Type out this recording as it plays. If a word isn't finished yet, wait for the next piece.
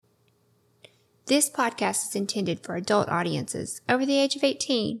This podcast is intended for adult audiences over the age of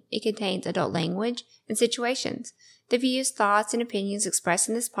 18. It contains adult language and situations. The views, thoughts, and opinions expressed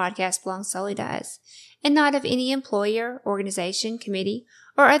in this podcast belong solely to us, and not of any employer, organization, committee,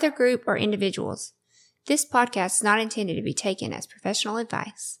 or other group or individuals. This podcast is not intended to be taken as professional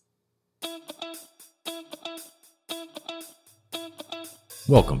advice.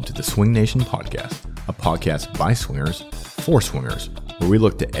 Welcome to the Swing Nation Podcast, a podcast by swingers for swingers, where we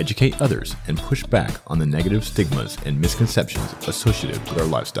look to educate others and push back on the negative stigmas and misconceptions associated with our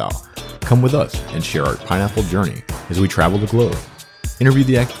lifestyle. Come with us and share our pineapple journey as we travel the globe. Interview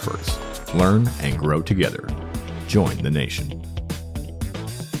the experts, learn and grow together. Join the nation.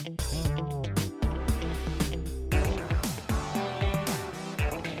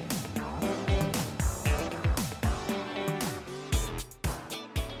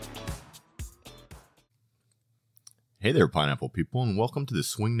 Hey there, pineapple people, and welcome to the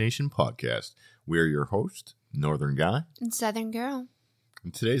Swing Nation Podcast. We are your host, Northern Guy. And Southern Girl.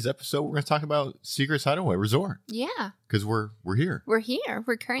 In today's episode, we're going to talk about Secrets Hideaway Resort. Yeah. Because we're here. We're here.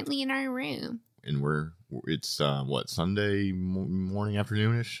 We're currently in our room. And it's Sunday morning,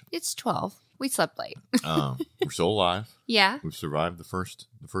 afternoon-ish? It's 12. We slept late. We're still alive. Yeah. We've survived the first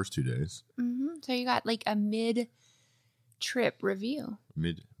 2 days. Mm-hmm. So you got like a mid-trip review.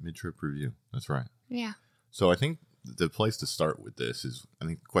 Mid-trip review. That's right. Yeah. So I think the place to start with this is, I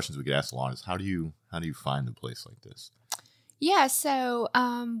think the questions we get asked a lot is, how do you find a place like this? Yeah, so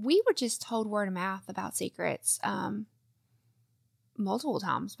we were just told word of mouth about Secrets multiple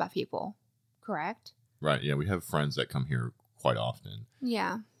times by people, correct? Right, yeah, we have friends that come here quite often.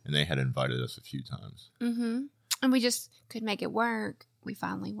 Yeah. And they had invited us a few times. Mm-hmm. And we just couldn't make it work. We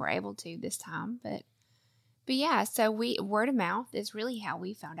finally were able to this time, but yeah, so word of mouth is really how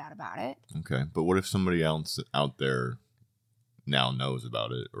we found out about it. Okay, but what if somebody else out there now knows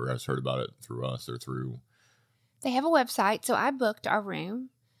about it or has heard about it through us or through... They have a website, so I booked our room.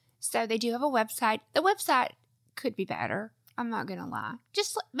 So they do have a website. The website could be better. I'm not going to lie.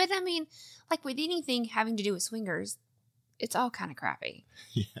 But I mean, like with anything having to do with swingers, it's all kind of crappy.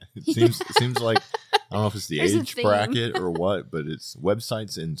 Yeah, it seems like, I don't know if it's the age bracket or what, but it's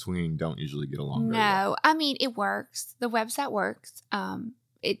websites and swinging don't usually get along very well. No, I mean, it works. The website works.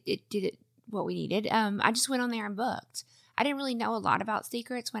 It did what we needed. I just went on there and booked. I didn't really know a lot about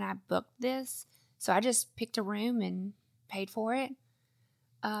Secrets when I booked this. So I just picked a room and paid for it.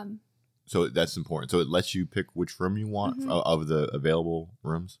 So that's important. So it lets you pick which room you want of the available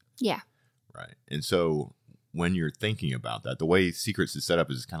rooms? Yeah. Right. And so when you're thinking about that, the way Secrets is set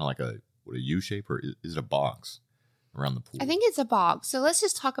up is kind of like a U shape, or is it a box around the pool? I think it's a box. So let's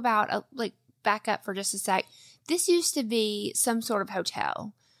just talk about, back up for just a sec. This used to be some sort of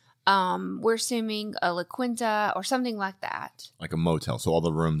hotel. We're assuming a La Quinta or something like that. Like a motel. So all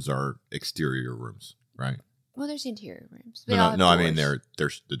the rooms are exterior rooms, right? Well, there's interior rooms. No, I mean, there's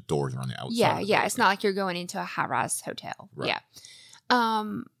the doors are on the outside. Yeah. It's not like you're going into a high-rise hotel. Right. Yeah.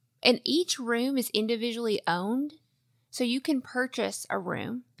 And each room is individually owned. So you can purchase a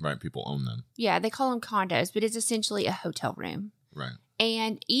room. Right. People own them. Yeah. They call them condos, but it's essentially a hotel room. Right.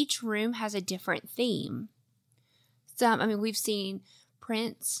 And each room has a different theme. We've seen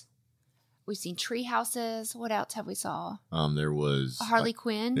Prince. We've seen tree houses. What else have we saw? There was a Harley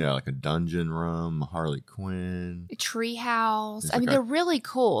Quinn. Yeah, like a dungeon room, a Harley Quinn. A tree house. They're really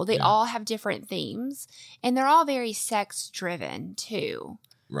cool. They all have different themes. And they're all very sex driven too.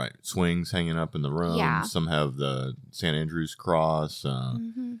 Right. Swings hanging up in the room. Yeah. Some have the St. Andrew's cross. Tie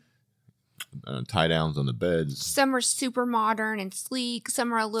downs on the beds. Some are super modern and sleek.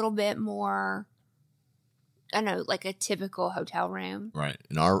 Some are a little bit more, I know, like a typical hotel room. Right.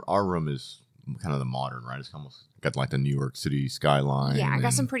 And our room is kind of the modern, right? It's almost got like the New York City skyline. Yeah, I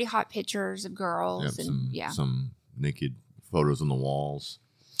got some pretty hot pictures of girls. Some naked photos on the walls.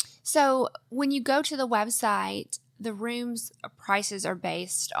 So when you go to the website, the rooms prices are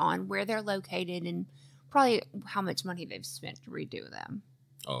based on where they're located and probably how much money they've spent to redo them.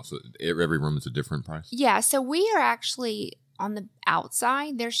 Oh, so every room is a different price? Yeah, so we are actually on the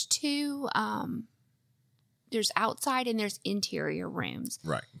outside. There's two... there's outside and there's interior rooms.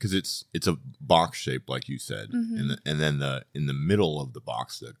 Right. Because it's a box shape, like you said. Mm-hmm. And then in the middle of the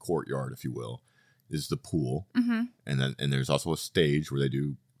box, the courtyard, if you will, is the pool. Mm-hmm. And there's also a stage where they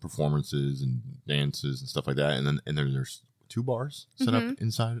do performances and dances and stuff like that. And then there's 2 bars set up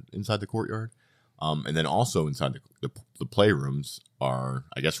inside the courtyard. And then also inside the playrooms are,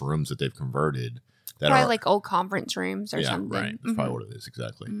 I guess, rooms that they've converted. Probably like old conference rooms or something. Right. That's probably what it is,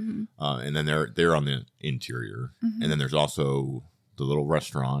 exactly. Mm-hmm. And then they're on the interior. Mm-hmm. And then there's also the little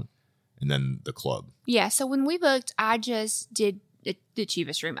restaurant and then the club. Yeah, so when we booked, I just did the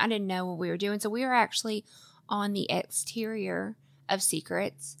cheapest room. I didn't know what we were doing. So we were actually on the exterior of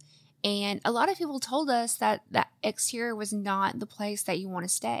Secrets. And a lot of people told us that that exterior was not the place that you want to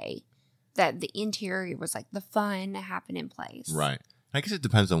stay. That the interior was like the fun, happening place. Right. I guess it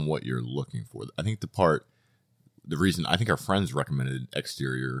depends on what you're looking for. I think the reason I think our friends recommended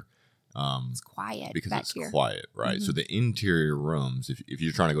exterior. It's quiet because back it's here. quiet, right? Mm-hmm. So the interior rooms, if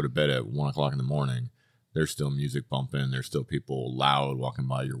you're trying to go to bed at 1 o'clock in the morning, there's still music bumping. There's still people loud walking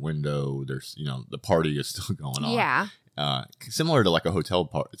by your window. There's, the party is still going on. Yeah. Similar to like a hotel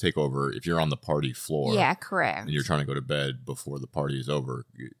takeover, if you're on the party floor. Yeah, correct. And you're trying to go to bed before the party is over,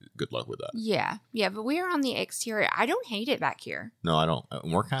 good luck with that. Yeah. Yeah, but we were on the exterior. I don't hate it back here. No, I don't.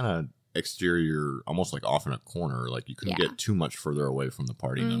 We're kind of exterior, almost like off in a corner. Like you couldn't get too much further away from the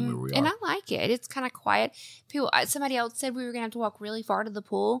party than where we are. And I like it. It's kind of quiet. Somebody else said we were going to have to walk really far to the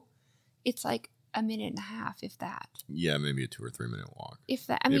pool. It's like a minute and a half, if that. Yeah, maybe a 2 or 3 minute walk. If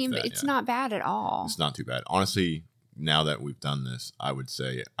that. I mean, it's not bad at all. It's not too bad. Honestly, now that we've done this, I would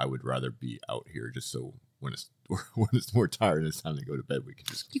say I would rather be out here just so when it's more tired and it's time to go to bed, we can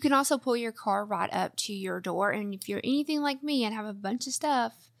just... You can also pull your car right up to your door. And if you're anything like me and have a bunch of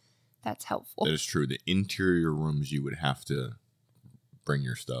stuff, that's helpful. That is true. The interior rooms, you would have to bring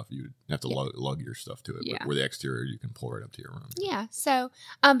your stuff. You would have to lug your stuff to it. Yeah. But where the exterior, you can pull right up to your room. Yeah. So,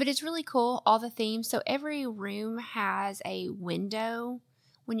 but it's really cool, all the themes. So every room has a window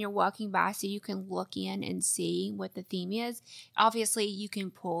when you're walking by, so you can look in and see what the theme is. Obviously, you can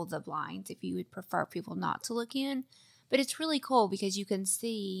pull the blinds if you would prefer people not to look in. But it's really cool because you can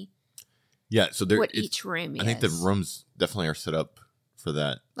see what each room is. I think the rooms definitely are set up for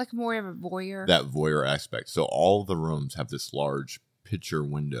that. Like more of a voyeur. That voyeur aspect. So all the rooms have this large picture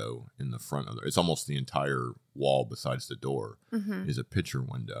window in the front of it. It's almost the entire wall besides the door is a picture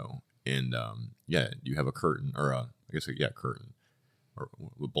window. And you have a curtain or curtain. Or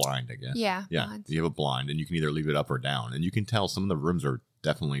a blind, I guess. Yeah. Blinds. You have a blind, and you can either leave it up or down. And you can tell some of the rooms are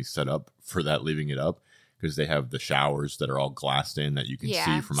definitely set up for that, leaving it up, because they have the showers that are all glassed in that you can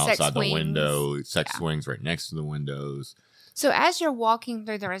see from outside the window. Sex swings right next to the windows. So as you're walking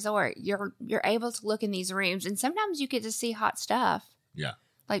through the resort, you're able to look in these rooms, and sometimes you get to see hot stuff. Yeah.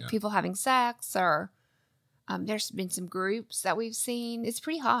 Like people having sex, or there's been some groups that we've seen. It's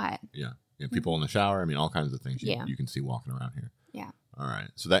pretty hot. Yeah. People in the shower. I mean, all kinds of things you can see walking around here. Yeah. All right.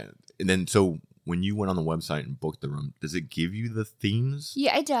 So when you went on the website and booked the room, does it give you the themes?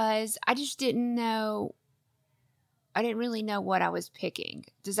 Yeah, it does. I just didn't know. I didn't really know what I was picking.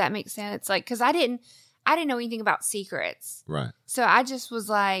 Does that make sense? Like, because I didn't know anything about Secrets. Right. So I just was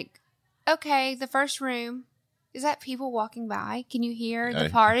like, okay, the first room. Is that people walking by? Can you hear the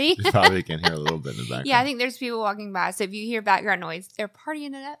party? You probably can hear a little bit in the background. Yeah, I think there's people walking by. So if you hear background noise, they're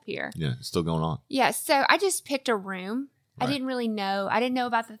partying it up here. Yeah, it's still going on. Yeah, so I just picked a room. Right. I didn't really know. I didn't know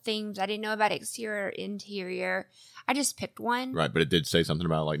about the themes. I didn't know about exterior, interior. I just picked one. Right, but it did say something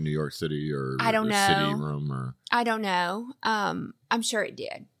about like New York City or I don't know. City room or... I don't know. I'm sure it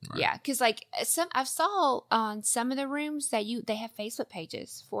did. Right. Yeah, because like I saw on some of the rooms that they have Facebook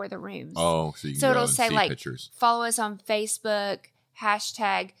pages for the rooms. Oh, so you can it'll say like pictures. Follow us on Facebook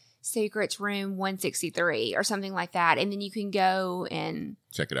 #Secrets Room 163 or something like that, and then you can go and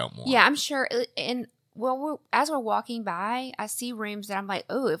check it out more. Yeah, I'm sure. And as we're walking by, I see rooms that I'm like,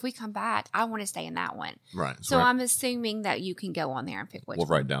 oh, if we come back, I want to stay in that one. Right. So I'm assuming that you can go on there and pick which We'll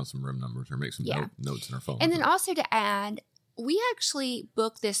one. write down some room numbers or make some notes in our phone. And then also to add, we actually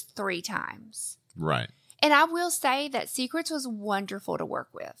booked this 3 times. Right. And I will say that Secrets was wonderful to work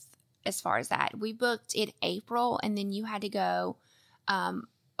with as far as that. We booked in April, and then you had to go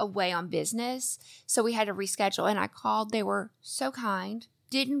away on business. So we had to reschedule, and I called. They were so kind.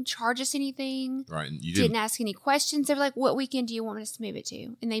 Didn't charge us anything. Right. And you didn't ask any questions. They were like, what weekend do you want us to move it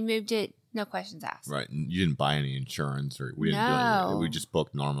to? And they moved it, no questions asked. Right. And you didn't buy any insurance or we didn't do anything. We just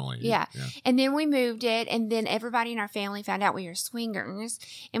booked normally. Yeah. And then we moved it, and then everybody in our family found out we were swingers,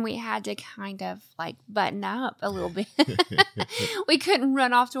 and we had to kind of like button up a little bit. We couldn't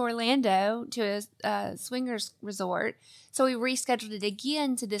run off to Orlando to a swingers resort. So we rescheduled it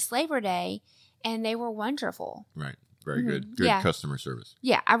again to this Labor Day, and they were wonderful. Right. Very good. Good customer service.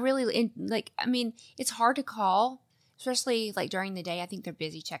 Yeah, I really like. I mean, it's hard to call, especially like during the day. I think they're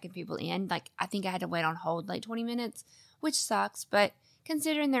busy checking people in. Like, I think I had to wait on hold like 20 minutes, which sucks. But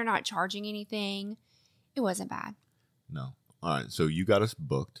considering they're not charging anything, it wasn't bad. No. All right. So you got us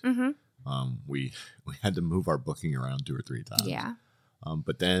booked. Mm-hmm. We had to move our booking around 2 or 3 times. Yeah.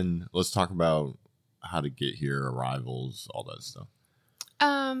 But then let's talk about how to get here, arrivals, all that stuff.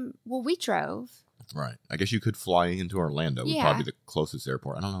 Well, we drove. Right. I guess you could fly into Orlando. Would Yeah. probably be the closest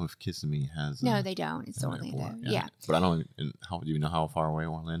airport. I don't know if Kissimmee has. No, they don't. It's an Orlando. airport. Yeah. But I don't. How do you know how far away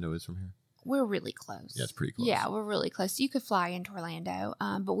Orlando is from here? We're really close. Yeah, it's pretty close. Yeah, we're really close. You could fly into Orlando,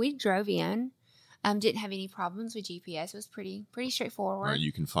 but we drove in. Didn't have any problems with GPS. It was pretty straightforward. Right.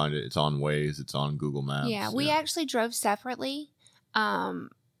 You can find it. It's on Waze. It's on Google Maps. Yeah, we actually drove separately.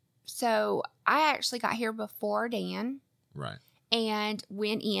 So I actually got here before Dan. Right. And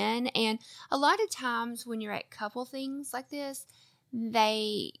went in. And a lot of times when you're at couple things like this,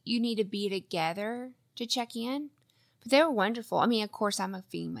 you need to be together to check in. But they were wonderful. I mean, of course, I'm a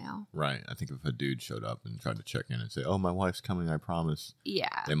female. Right. I think if a dude showed up and tried to check in and say, "Oh, my wife's coming, I promise," Yeah.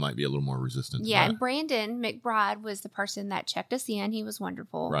 they might be a little more resistant. Yeah, to that. and Brandon McBride was the person that checked us in. He was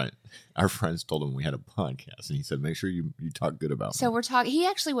wonderful. Right. Our friends told him we had a podcast, and he said, "Make sure you talk good about So me." we're talking. He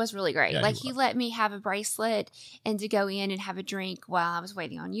actually was really great. Yeah, like he he let me have a bracelet and to go in and have a drink while I was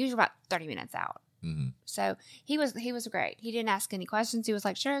waiting on you. About 30 minutes out. Mm-hmm. So he was great. He didn't ask any questions. He was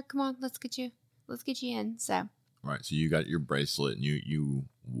like, "Sure, come on, let's get you in." So. Right. So you got your bracelet, and you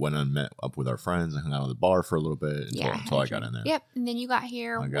went and met up with our friends and hung out at the bar for a little bit until I got in there. Yep. And then you got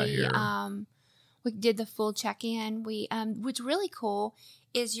here. I got here. We did the full check-in. What's really cool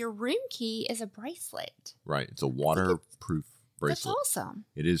is your room key is a bracelet. Right. It's a waterproof bracelet. That's awesome.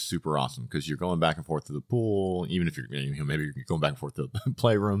 It is super awesome because you're going back and forth to the pool, even if maybe you're going back and forth to the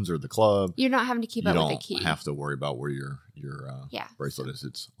playrooms or the club. You're not having to keep up with the key. You don't have to worry about where your bracelet is.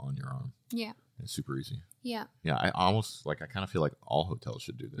 It's on your arm. Yeah. It's super easy. Yeah. Yeah, I kind of feel like all hotels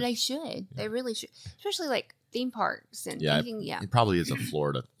should do this. They should. Yeah. They really should. Especially like theme parks and anything. It probably is a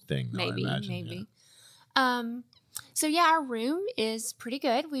Florida thing, though, maybe. I imagine. Maybe. Yeah. So yeah, our room is pretty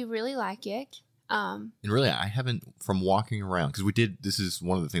good. We really like it. And really, I haven't, from walking around, because this is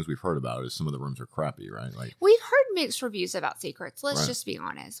one of the things we've heard about is some of the rooms are crappy, right? Like we've heard mixed reviews about Secrets. Let's Right. just be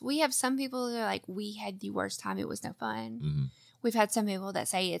honest. We have some people that are like, we had the worst time. It was no fun. Mm-hmm. We've had some people that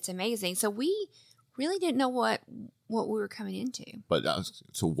say it's amazing. So we really didn't know what we were coming into. But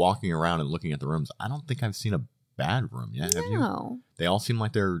so walking around and looking at the rooms, I don't think I've seen a bad room yet. Have you? They all seem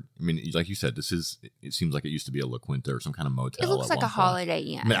like they're. I mean, like you said, it seems like it used to be a La Quinta or some kind of motel. It looks like a Holiday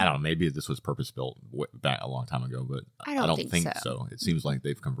Inn. I mean, I don't know. Maybe this was purpose built back a long time ago, but I don't think so. It seems like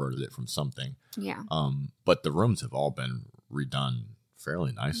they've converted it from something. Yeah. But the rooms have all been redone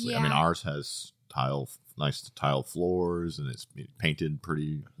fairly nicely. Yeah. I mean, ours has nice tile floors, and it's painted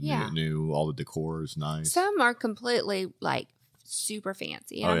pretty new. All the decor is nice. Some are completely like super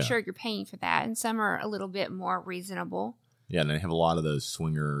fancy, and I'm yeah. sure you're paying for that. And some are a little bit more reasonable. Yeah, and they have a lot of those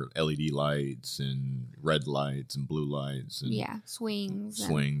swinger LED lights and red lights and blue lights and swings.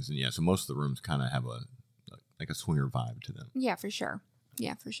 And yeah, so most of the rooms kind of have a swinger vibe to them. Yeah, for sure.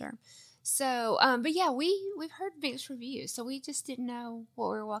 So, but yeah, we've heard mixed reviews, so we just didn't know what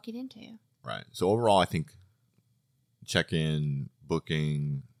we were walking into. Right. So overall, I think check-in,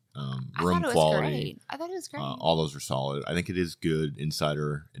 booking, room quality. I thought it was great. All those are solid. I think it is good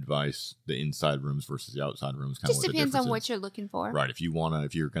insider advice. The inside rooms versus the outside rooms. Just depends on what you're looking for. Right. If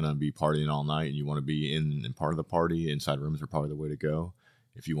you're gonna be partying all night and you want to be in part of the party, inside rooms are probably the way to go.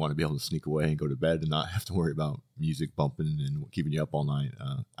 If you want to be able to sneak away and go to bed and not have to worry about music bumping and keeping you up all night,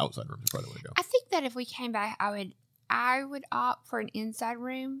 outside rooms are probably the way to go. I think that if we came back, I would opt for an inside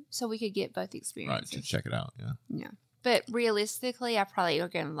room so we could get both experiences. Right, to check it out, yeah. Yeah. But realistically, I probably are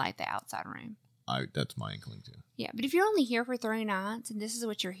going to like the outside room. That's my inkling, too. Yeah, but if you're only here for 3 nights and this is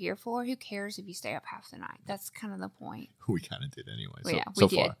what you're here for, who cares if you stay up half the night? That's kind of the point. We kind of did anyway, well, yeah, we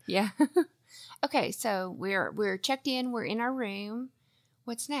did. Far. Yeah. Okay, so we're checked in. We're in our room.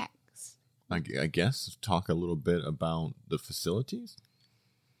 What's next? I guess talk a little bit about the facilities.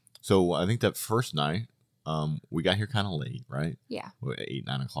 So I think that first night, we got here kind of late, right? Yeah. 8,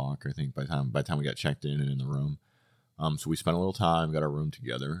 9 o'clock, I think, by the time we got checked in and in the room. So we spent a little time, got our room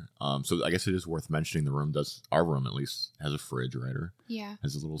together. So I guess it is worth mentioning our room at least has a refrigerator. Yeah.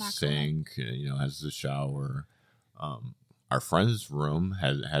 Has a little sink, has a shower. Our friend's room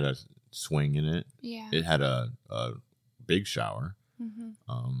had a swing in it. Yeah. It had a big shower.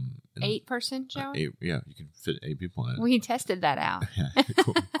 Mm-hmm. 8-person shower? You can fit 8 people in it. We tested that out.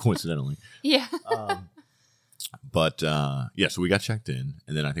 Coincidentally. Yeah. So we got checked in,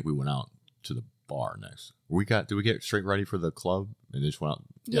 and then I think we went out to the bar next. Did we get straight ready for the club and just went out?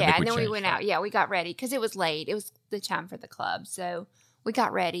 Yeah, and then we went out. Yeah, we got ready because it was late. It was the time for the club, so we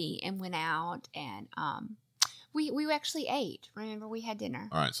got ready and went out, and we actually ate. Remember, we had dinner.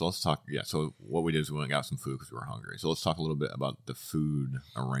 All right, so let's talk. Yeah, so what we did is we went and got some food because we were hungry. So let's talk a little bit about the food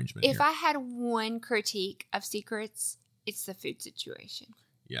arrangement. If I had one critique of Secrets, it's the food situation.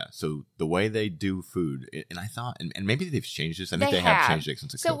 Yeah, so the way they do food, and I thought, and maybe they've changed this. I think they have changed it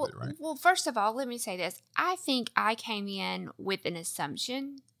since COVID, right? Well, first of all, let me say this. I think I came in with an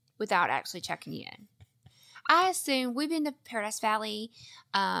assumption without actually checking in. I assume we've been to Paradise Valley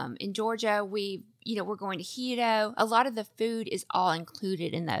in Georgia. We're going to Hito. A lot of the food is all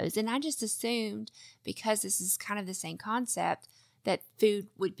included in those. And I just assumed, because this is kind of the same concept, that food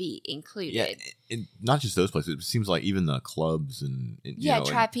would be included. Yeah, and not just those places. It seems like even the clubs and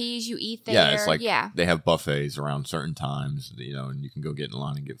Trapeze, you eat there. Yeah, it's like they have buffets around certain times, and you can go get in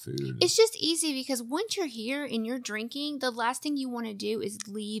line and get food. It's just easy because once you're here and you're drinking, the last thing you want to do is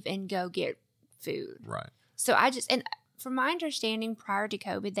leave and go get food. Right. So and from my understanding, prior to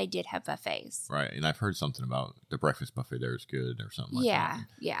COVID, they did have buffets. Right, and I've heard something about the breakfast buffet there is good or something like that.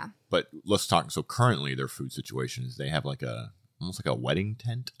 Yeah. But let's talk. So currently, their food situation is they have like almost like a wedding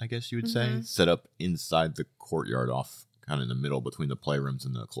tent, I guess you would say, set up inside the courtyard off kind of in the middle between the playrooms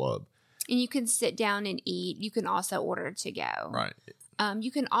and the club. And you can sit down and eat. You can also order to go. Right. You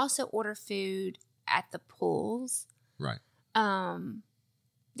can also order food at the pools. Right.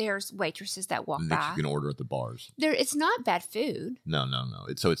 There's waitresses that walk and by. You can order at the bars. It's not bad food. No.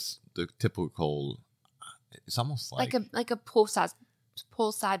 It's the typical. It's almost like a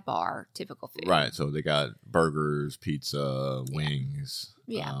poolside bar, typical food. Right. So they got burgers, pizza, wings.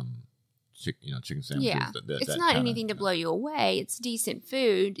 Yeah. Chicken sandwiches. Yeah. It's not anything to blow you away. It's decent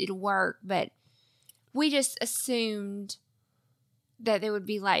food. It'll work. But we just assumed that there would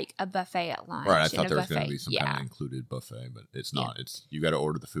be like a buffet at lunch. Right. I thought there was going to be some kind of included buffet, but it's not. It's you got to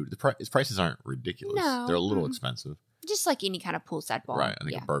order the food. Its prices aren't ridiculous. No. They're a little expensive. Just like any kind of poolside bar. Right. I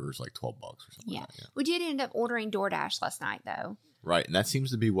think a burger's like $12 or something. Yeah. We did end up ordering DoorDash last night, though. Right, and that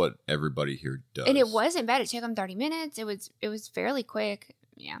seems to be what everybody here does. And it wasn't bad. It took them 30 minutes. It was fairly quick.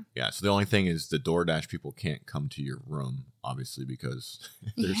 Yeah. Yeah. So the only thing is the DoorDash people can't come to your room, obviously, because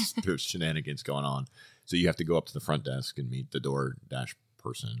there's shenanigans going on. So you have to go up to the front desk and meet the DoorDash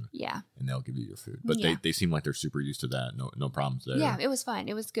person. Yeah. And they'll give you your food. But they seem like they're super used to that. No problems there. Yeah, it was fun.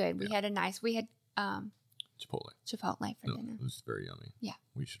 It was good. We had Chipotle for dinner. It was very yummy. Yeah.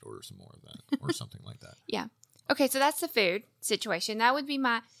 We should order some more of that or something like that. Yeah. Okay, so that's the food situation. That would be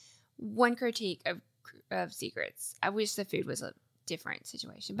my one critique of Secrets. I wish the food was a different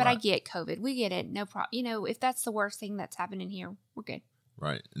situation. But I get COVID. We get it. No problem. If that's the worst thing that's happening here, we're good.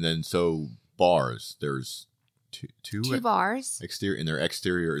 Right. And then so bars, there's two bars. Exterior, in their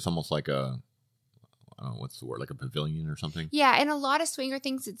exterior, it's almost like I don't know, what's the word, like a pavilion or something? Yeah, and a lot of swinger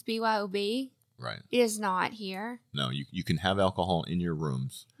things, it's BYOB. Right. It is not here. No, you can have alcohol in your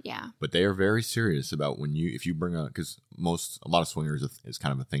rooms. Yeah. But they are very serious about if you bring because a lot of swingers is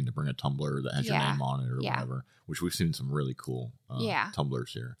kind of a thing to bring a tumbler that has your name on it or whatever, which we've seen some really cool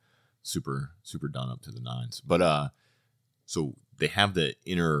tumblers here. Super, super done up to the nines. But so they have the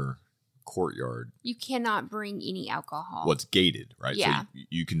inner courtyard. You cannot bring any alcohol. Well, it's gated, right? Yeah. So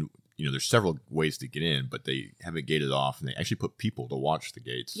you can, there's several ways to get in, but they have it gated off, and they actually put people to watch the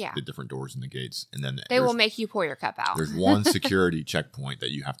gates, the different doors in the gates, and then they will make you pour your cup out. There's one security checkpoint that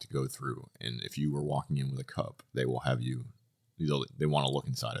you have to go through, and if you were walking in with a cup, they will have you. They want to look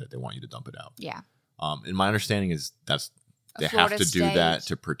inside it. They want you to dump it out. Yeah. And my understanding is they have to do that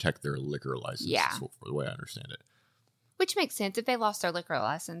to protect their liquor license. Yeah. That's the way I understand it. Which makes sense. If they lost their liquor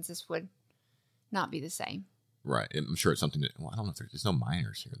license, this would not be the same. Right. I'm sure it's something that, I don't know if there's no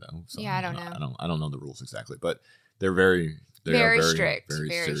minors here though. So I don't know. I don't know the rules exactly, but they're very strict, very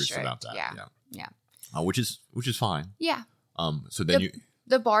serious strict about that. Yeah. Which is fine. Yeah. So then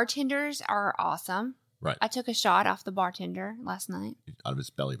the bartenders are awesome. Right. I took a shot off the bartender last night. Out of his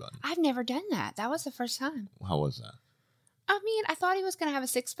belly button. I've never done that. That was the first time. How was that? I mean, I thought he was going to have a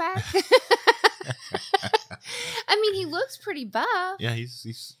 6-pack. I mean, he looks pretty buff. Yeah,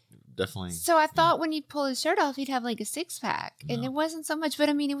 he's definitely. So I thought when he'd pull his shirt off, he'd have like a 6-pack. And it wasn't so much, but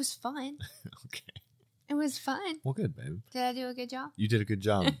I mean, it was fun. Okay. It was fun. Well, good, babe. Did I do a good job? You did a good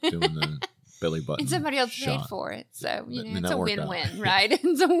job doing the belly button. And somebody else shot. paid for it. So, it's a win-win, out. right?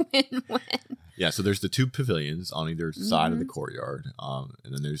 It's a win-win. Yeah, so there's the two pavilions on either side of the courtyard.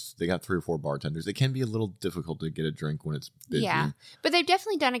 And then they got 3 or 4 bartenders. It can be a little difficult to get a drink when it's busy. Yeah, but they've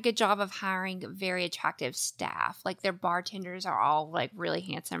definitely done a good job of hiring very attractive staff. Like their bartenders are all like really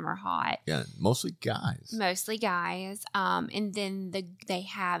handsome or hot. Yeah, mostly guys. And then they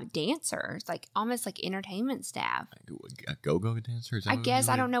have dancers, like almost like entertainment staff. A go-go dancer? I guess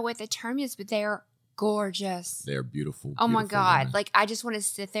I don't know what the term is, but they're gorgeous. They're beautiful. Oh my God. Women. Like I just want to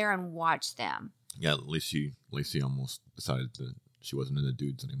sit there and watch them. Yeah, Lacey almost decided that she wasn't into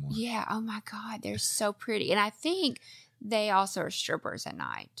dudes anymore. Yeah. Oh my God. They're so pretty. And I think they also are strippers at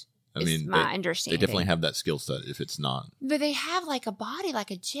night. I mean, my understanding. They definitely have that skill set if it's not. But they have like a body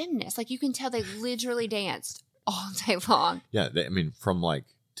like a gymnast. Like you can tell they literally danced all day long. Yeah, I mean, from like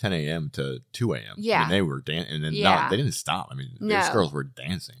 10 a.m. to 2 a.m. Yeah. I mean, they were dancing, and then they didn't stop. I mean, those girls were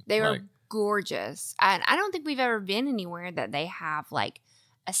dancing. They were gorgeous. And I don't think we've ever been anywhere that they have like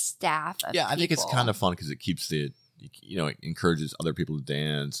a staff of people. I think it's kind of fun because it keeps it encourages other people to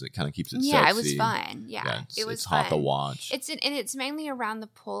dance. It kind of keeps it sexy. It was fun. It was it's hot to watch. It's mainly around the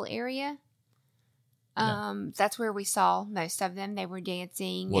pool area. That's where we saw most of them. They were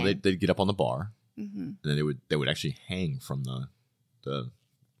dancing. Well, they'd get up on the bar, and then they would actually hang from the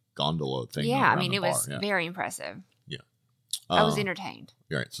gondola thing. Yeah, I mean, it was very impressive. Yeah, I was entertained.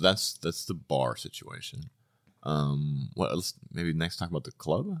 Right, so that's the bar situation. Let's maybe next talk about the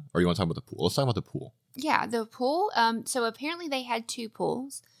club, or you want to talk about the pool? Let's talk about the pool. Yeah, the pool. So apparently they had 2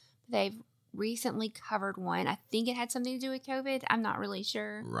 pools. They've recently covered one. I think it had something to do with COVID. I'm not really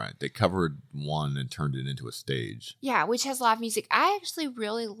sure. Right. They covered one and turned it into a stage. Yeah, which has live music. I actually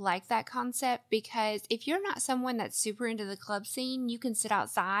really like that concept because if you're not someone that's super into the club scene, you can sit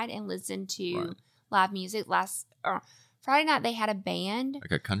outside and listen to live music. Friday night they had a band.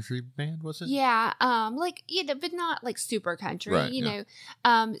 Like a country band, was it? Yeah, but not like super country, right, you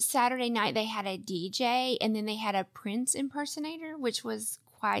know. Saturday night they had a DJ and then they had a Prince impersonator, which was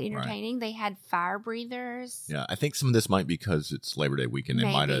quite entertaining. Right. They had fire breathers. Yeah, I think some of this might be because it's Labor Day weekend.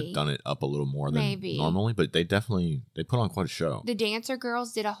 They might have done it up a little more than normally, but they put on quite a show. The dancer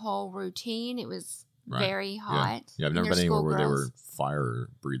girls did a whole routine. It was very hot. Yeah, I've never been anywhere where they were fire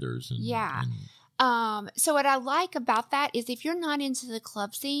breathers. So what I like about that is if you're not into the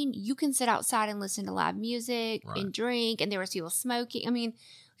club scene, you can sit outside and listen to live music and drink, and there was people smoking. I mean,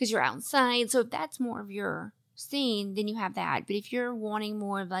 because you're outside. So if that's more of your scene, then you have that. But if you're wanting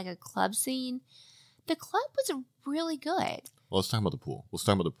more of like a club scene, the club was really good. Well, let's talk about the pool. Let's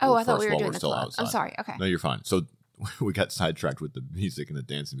talk about the pool. Oh, I thought we were doing the club. Outside. I'm sorry. Okay. No, you're fine. So we got sidetracked with the music and the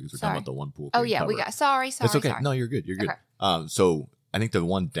dancing because we're talking about the one pool. Oh, yeah. We got sorry. It's okay. Sorry. No, you're good. You're good. Okay. So I think the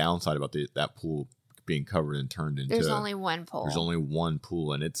one downside about that pool being covered and turned into... There's only one pool. There's only one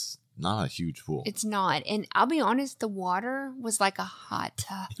pool, and it's not a huge pool. It's not. And I'll be honest, the water was like a hot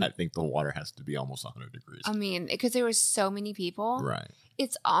tub. I think the water has to be almost 100 degrees. I mean, because there were so many people. Right.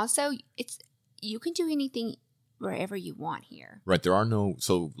 It's also... You can do anything wherever you want here. Right. There are no...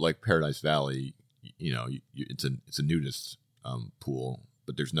 So, like Paradise Valley, it's a nudist pool,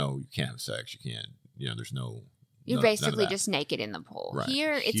 but there's no... You can't have sex. You can't... there's no... You're basically just naked in the pool. Right.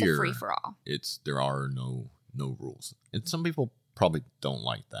 Here, it's a free-for-all. There are no rules. And some people probably don't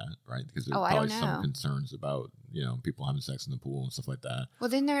like that, right? Because there's probably some concerns about, people having sex in the pool and stuff like that. Well,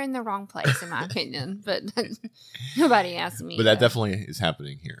 then they're in the wrong place, in my opinion. But nobody asked me. But that definitely is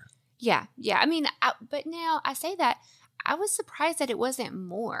happening here. Yeah. I mean, but now I say that, I was surprised that it wasn't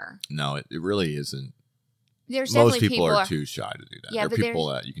more. No, it really isn't. There's most people are too shy to do that. Yeah, there are people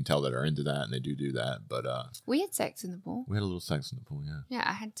that you can tell that are into that, and they do that. But we had sex in the pool. We had a little sex in the pool, yeah. Yeah,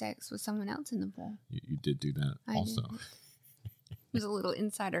 I had sex with someone else in the pool. You did do that also. There's a little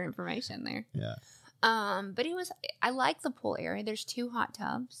insider information there. Yeah. But I like the pool area. There's 2 hot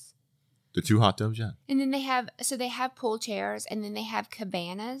tubs. The 2 hot tubs, yeah. And then they have pool chairs, and then they have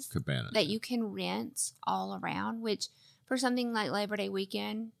cabanas that you can rent all around, which for something like Labor Day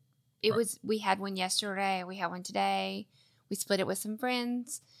weekend, we had one yesterday, we had one today, we split it with some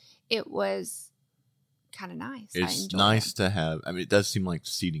friends. It was kind of nice. It's nice to have, I mean, it does seem like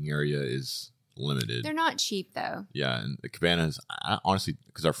seating area is limited. They're not cheap though. Yeah, and the cabanas, honestly,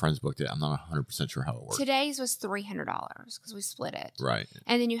 because our friends booked it, I'm not 100% sure how it works. Today's was $300 because we split it. Right.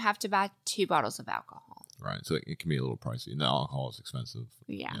 And then you have to buy 2 bottles of alcohol. Right, so it can be a little pricey. And the alcohol is expensive.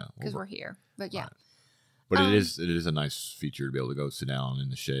 Yeah, because we're here. But yeah. Right. But it is a nice feature to be able to go sit down in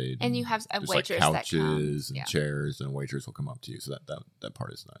the shade. And you have a waitress like couches that and chairs, and a waitress will come up to you. So that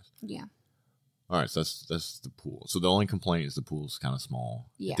part is nice. Yeah. All right, so that's the pool. So the only complaint is the pool's kind of small.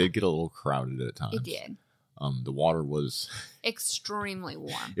 Yeah. It did get a little crowded at times. It did. The water was extremely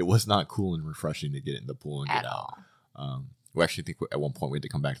warm. It was not cool and refreshing to get in the pool and at get all. out. We actually think at one point we had to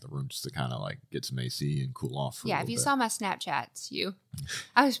come back to the room just to kind of like get some AC and cool off. Yeah, if you saw my Snapchats,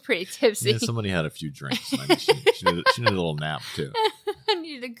 I was pretty tipsy. Yeah, somebody had a few drinks. I mean, she needed a little nap too. I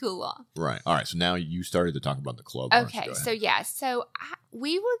needed to cool off. Right. All right. So now you started to talk about the club. Okay. So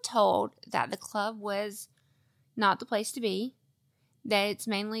we were told that the club was not the place to be. That it's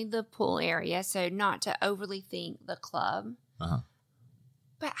mainly the pool area, so not to overly think the club. Uh-huh.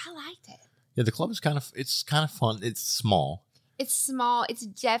 But I liked it. Yeah, the club is kind of fun. It's small. It's small. It's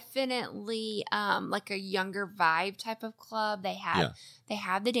definitely like a younger vibe type of club. They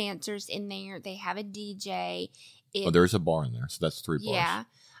have the dancers in there. They have a DJ. There's a bar in there, so that's 3 bars. Yeah.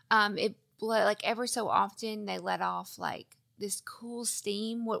 It like every so often they let off like this cool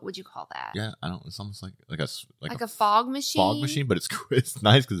steam. What would you call that? Yeah, I don't. It's almost like a fog machine. Fog machine, but it's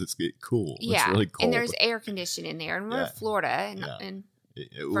nice because it's cool. Yeah, it's really cold. And there's air conditioning in there, and we're in Florida, and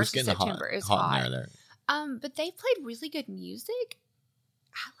it was getting September, hot, it was hot in there. But they played really good music.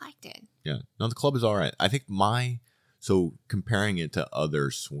 I liked it. Yeah, no, the club is all right. I think so comparing it to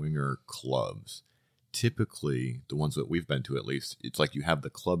other swinger clubs, typically the ones that we've been to, at least, it's like you have the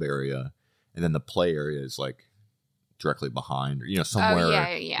club area, and then the play area is like directly behind, or somewhere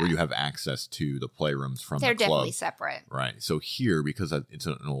where you have access to the playrooms from the club. They're definitely separate, right? So here, because it's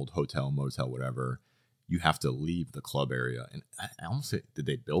an old hotel, motel, whatever, you have to leave the club area. And I almost say, did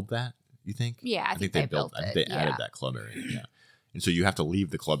they build that? You think? Yeah, I think they built it. I think they added that club area. Yeah. And so you have to leave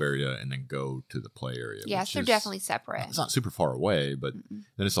the club area and then go to the play area. Yes, they're definitely separate. It's not super far away, but then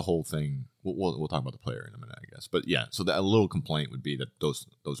it's the whole thing. We'll talk about the play area in a minute, I guess. But yeah, so a little complaint would be that those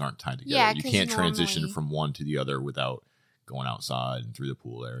aren't tied together. Yeah, you can't transition from one to the other without going outside and through the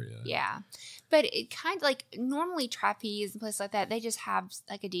pool area. Yeah. But it kind of like normally trapeze and places like that, they just have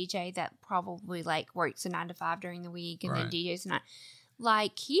like a DJ that probably like works a 9 to 5 during the week and then DJs not.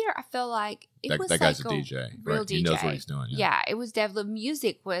 Like here, I feel like it was that guy's like a DJ, real right? DJ. He knows what he's doing. Yeah, it was definitely, the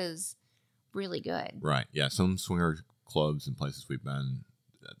music was really good. Right. Yeah. Some swinger clubs and places we've been,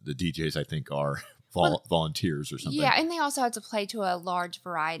 the DJs I think are volunteers or something. Yeah, and they also had to play to a large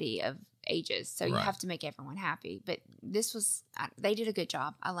variety of ages, so you have to make everyone happy. But this was, they did a good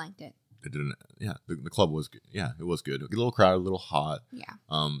job. I liked it. It didn't. Yeah, the club was good. Yeah, it was good. A little crowded, a little hot. Yeah.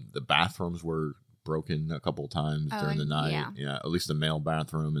 The bathrooms were broken a couple of times during the night. Yeah, at least the male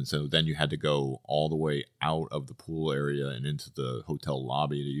bathroom, and so then you had to go all the way out of the pool area and into the hotel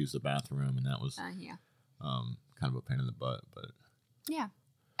lobby to use the bathroom, and that was kind of a pain in the butt. But yeah,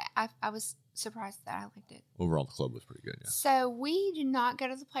 I was surprised that I liked it. Overall, the club was pretty good. Yeah. So we did not go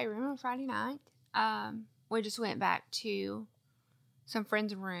to the playroom on Friday night. We just went back to some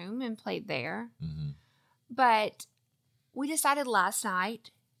friend's room and played there. Mm-hmm. But we decided last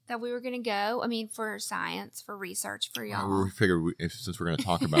night that we were going to go. I mean, for science, for research, for y'all. We figured since we're going to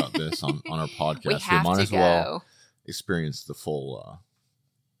talk about this on our podcast, we might as well experience the full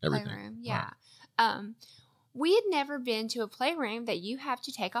everything. Playroom. Yeah. Right. We had never been to a playroom that you have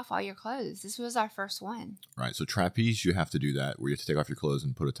to take off all your clothes. This was our first one. Right. So trapeze, you have to do that, where you have to take off your clothes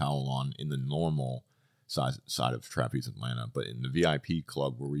and put a towel on in the normal side of Trapeze Atlanta. But in the VIP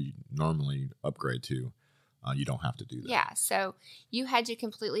club, where we normally upgrade to, you don't have to do that. Yeah. So you had to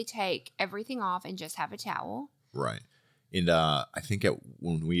completely take everything off and just have a towel. Right. And I think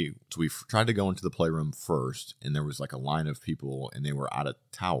when we tried to go into the playroom first, and there was like a line of people, and they were out of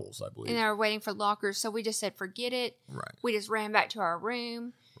towels, I believe. And they were waiting for lockers, so we just said, forget it. Right. We just ran back to our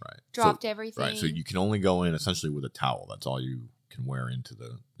room. Right. Dropped everything. Right. So you can only go in essentially with a towel. That's all you can wear into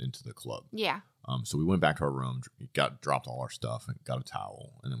the club. Yeah. So we went back to our room, dropped all our stuff, and got a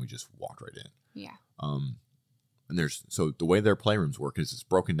towel, and then we just walked right in. Yeah. And so the way their playrooms work is it's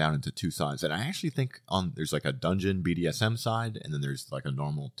broken down into two sides. And I actually think there's like a dungeon BDSM side, and then there's like a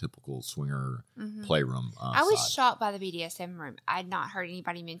normal typical swinger playroom I was shocked by the BDSM room. I had not heard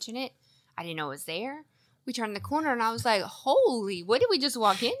anybody mention it. I didn't know it was there. We turned the corner and I was like, holy, what did we just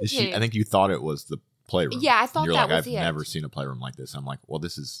walk into? I think you thought it was the playroom. Yeah, I thought that was I've never seen a playroom like this. I'm like, well,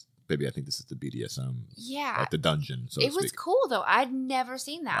 this is... Baby, I think this is the BDSM. Yeah. Like the dungeon. So it was cool, though. I'd never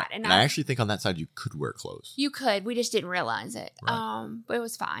seen that. Right. And I actually think on that side you could wear clothes. You could. We just didn't realize it. Right. But it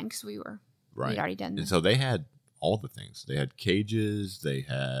was fine because we'd already done this. And so they had all the things. They had cages. They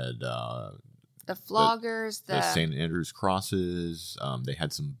had... the floggers. The St. Andrew's crosses. They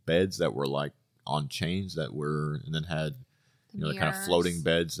had some beds that were like on chains that were... And then had... the kind of floating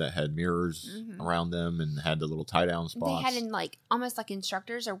beds that had mirrors around them and had the little tie-down spots. They had almost like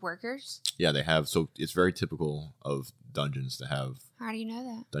instructors or workers. Yeah, they have. So it's very typical of dungeons to have. How do you know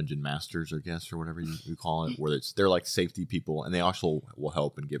that? Dungeon masters, I guess, or whatever you call it, where they're like safety people, and they also will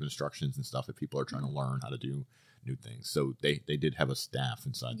help and give instructions and stuff if people are trying to learn how to do new things. So they did have a staff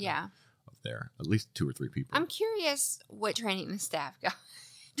inside. Yeah. Of there, at least 2 or 3 people. I'm curious what training the staff got.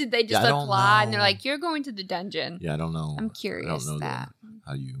 Did they just apply and they're like, you're going to the dungeon? Yeah, I don't know. I'm curious. I don't know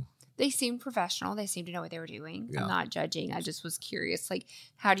how you... They seemed professional. They seemed to know what they were doing. Yeah. I'm not judging. I just was curious. Like,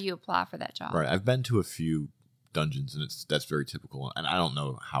 how do you apply for that job? Right. I've been to a few dungeons, and that's very typical. And I don't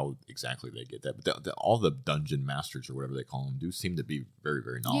know how exactly they get that. But all the dungeon masters, or whatever they call them, do seem to be very,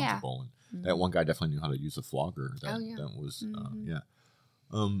 very knowledgeable. Yeah. And that one guy definitely knew how to use a flogger. That was, yeah.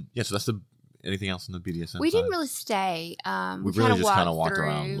 So that's the... Anything else in the BDSM We side? didn't really stay. We really just kind of walked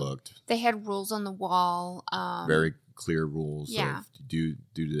around and looked. They had rules on the wall. Very clear rules. Yeah. So if you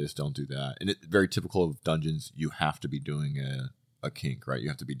do this, don't do that. And it's very typical of dungeons. You have to be doing a kink, right? You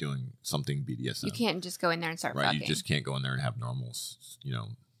have to be doing something BDSM. You can't just go in there and start right. fucking. You just can't go in there and have normal, you know,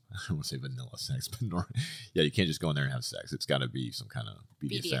 I don't want to say vanilla sex, but yeah, you can't just go in there and have sex. It's got to be some kind of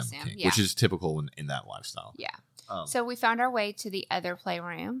BDSM kink, yeah. which is typical in that lifestyle. Yeah. So we found our way to the other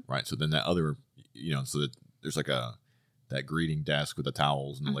playroom. Right. So then that other, you know, so that there's like that greeting desk with the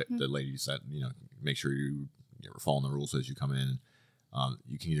towels and the ladies that, you know, make sure you're following the rules as you come in.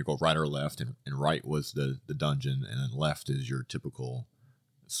 You can either go right or left, and right was the dungeon, and then left is your typical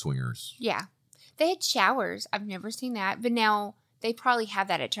swingers. Yeah. They had showers. I've never seen that, but now they probably have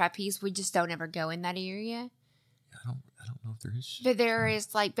that at Trapeze. We just don't ever go in that area. I don't know if there is. But there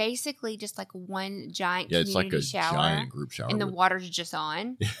is like basically just like one giant community it's like a shower. Giant group shower. And the water's just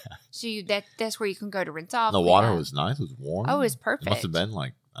on. Yeah. So that's where you can go to rinse off. The water was nice. It was warm. Oh, it was perfect. It must have been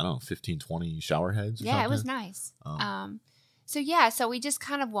like, I don't know, 15, 20 shower heads or yeah, something. It was nice. So we just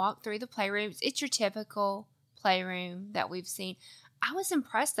kind of walked through the playrooms. It's your typical playroom that we've seen. I was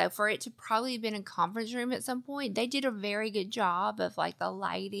impressed, though, for it to probably have been a conference room at some point. They did a very good job of, like, the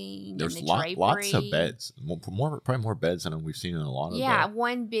lighting There's and the drapery. Lots of beds. Probably more beds than we've seen in a lot of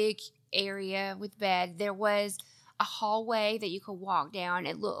one big area with bed. There was a hallway that you could walk down.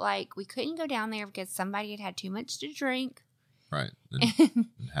 It looked like we couldn't go down there because somebody had too much to drink. Right. And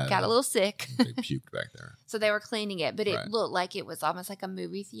got a little sick. They puked back there. So they were cleaning it, but it looked like it was almost like a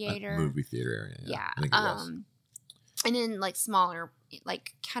movie theater. Movie theater area. Yeah. I think it was. And then like smaller,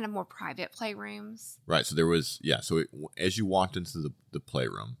 like kind of more private playrooms. Right. So there was, so as you walked into the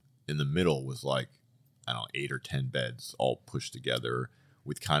playroom, in the middle was like, I don't know, 8 or 10 beds all pushed together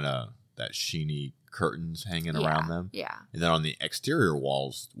with kind of that sheeny curtains hanging around them. Yeah. And then on the exterior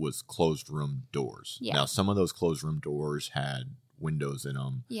walls was closed room doors. Yeah. Now, some of those closed room doors had windows in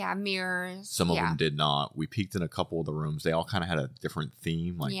them. Yeah, mirrors. Some of them did not. We peeked in a couple of the rooms. They all kind of had a different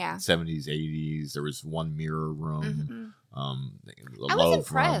theme, like 70s, 80s. There was one mirror room. I was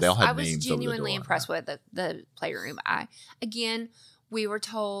impressed. They all had I was names genuinely impressed with the playroom. We were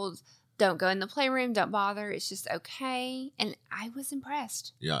told, don't go in the playroom, don't bother. It's just okay. And I was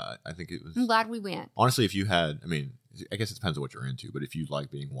impressed. Yeah, I think it was. I'm glad we went. Honestly, if you had, I guess it depends on what you're into, but if you like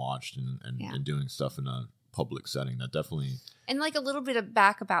being watched and doing stuff in a public setting, that definitely. And like a little bit of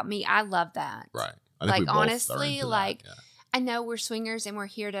back about me, I love that. Right. I think like honestly, like I know we're swingers and we're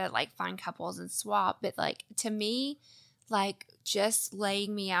here to like find couples and swap, but like to me, like just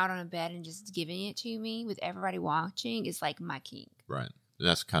laying me out on a bed and just giving it to me with everybody watching is like my kink. Right. And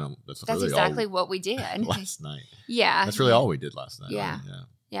that's really exactly what we did last night. Yeah. That's really all we did last night. Yeah. Right?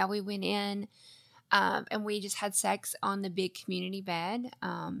 Yeah. We went in and we just had sex on the big community bed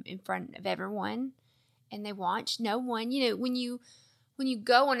in front of everyone. And they watched. No one, when you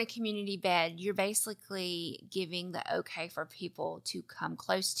go on a community bed, you're basically giving the okay for people to come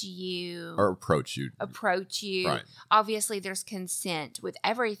close to you or approach you. Right. Obviously, there's consent with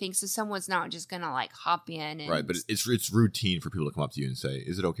everything, so someone's not just gonna like hop in. And right, but it's routine for people to come up to you and say,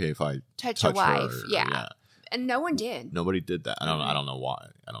 "Is it okay if I touch your wife?" Yeah. And no one did. Nobody did that. I don't know why.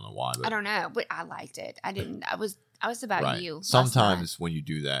 But I don't know, but I liked it. I didn't. I was about you. Sometimes when you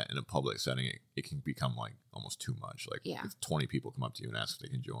do that in a public setting, it can become like almost too much. Like if 20 people come up to you and ask if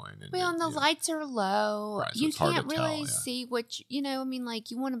they can join. And the lights are low. Right, so you can't really see what you like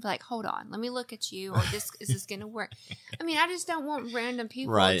you want to be like, hold on, let me look at you, or is this going to work? I just don't want random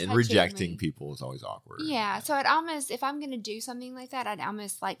people. Right, and rejecting people is always awkward. Yeah, so I'd almost, if I'm going to do something like that, I'd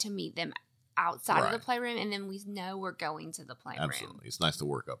almost like to meet them outside of the playroom, and then we know we're going to the playroom. Absolutely, it's nice to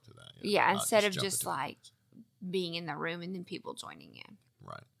work up to that. Yeah, instead of just like being in the room and then people joining in.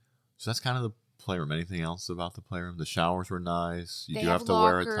 Right. So that's kind of the playroom. Anything else about the playroom? The showers were nice. You do have to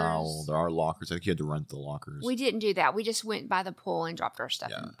lockers. wear a towel. There are lockers. I think you had to rent the lockers. We didn't do that. We just went by the pool and dropped our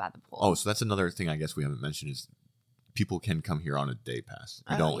stuff in by the pool. Oh, so that's another thing I guess we haven't mentioned is people can come here on a day pass.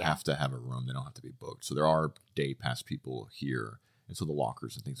 You don't have to have a room. They don't have to be booked. So there are day pass people here. And so the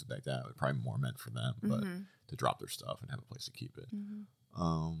lockers and things like that are probably more meant for them, but to drop their stuff and have a place to keep it.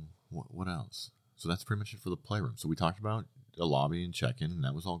 What else? So that's pretty much it for the playroom. So we talked about a lobby and check-in, and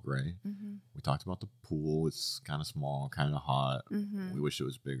that was all great. We talked about the pool. It's kind of small, kind of hot. We wish it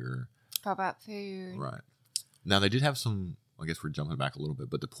was bigger. How about food? Right. Now, they did have some, I guess we're jumping back a little bit,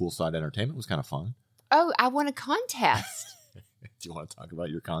 but the poolside entertainment was kind of fun. Oh, I won a contest. Do you want to talk about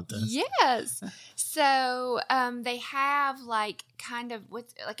your contest? Yes. So they have like kind of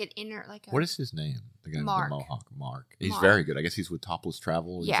what's like an inner like. What is his name? The guy with the mohawk, Mark. He's Mark. Very good. I guess he's with Topless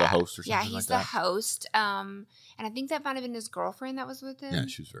Travel. He's a host or something like that. Yeah, he's the host. And I think that might have been his girlfriend that was with him. Yeah,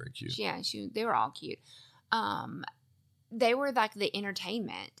 she was very cute. Yeah, they were all cute. They were like the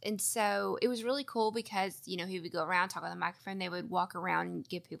entertainment. And so it was really cool because, he would go around, talk on the microphone. They would walk around and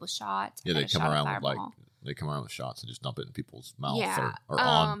give people shots. Yeah, they'd come around with like They come around with shots and just dump it in people's mouths Yeah. or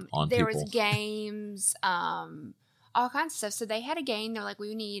on there people. was games, all kinds of stuff. So they had a game. They're like,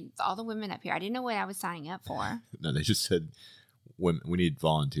 we need all the women up here. I didn't know what I was signing up for. No, they just said, we need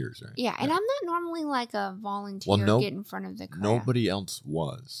volunteers, right? Yeah, and I'm not normally like a volunteer get in front of the crowd. Nobody else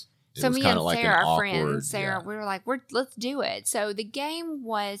was. So me and Sarah, our friend Sarah, we were like, let's do it. So the game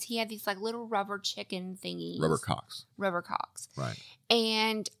was, he had these like little rubber chicken thingies. Rubber cocks. Right.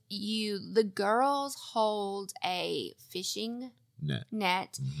 And the girls hold a fishing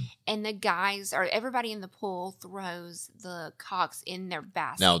net, and the guys, or everybody in the pool, throws the cocks in their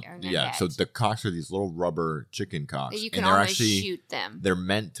basket. Now, or in their net. so the cocks are these little rubber chicken cocks. You can almost shoot them. They're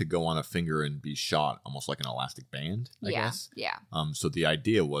meant to go on a finger and be shot, almost like an elastic band, I guess. Yeah. So the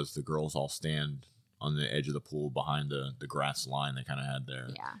idea was the girls all stand on the edge of the pool behind the grass line they kind of had there.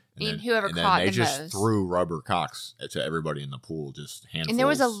 Yeah. And whoever caught the most. They just threw rubber cocks to everybody in the pool, just handfuls. And there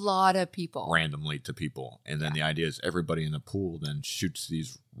was a lot of people. Randomly to people. And then the idea is everybody in the pool then shoots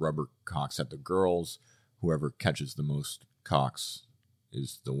these rubber cocks at the girls. Whoever catches the most cocks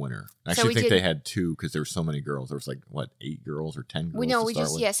is the winner. I actually think they had 2 because there were so many girls. There was 8 girls or 10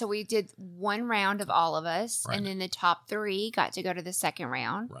 girls. So we did one round of all of us, and then the top 3 got to go to the second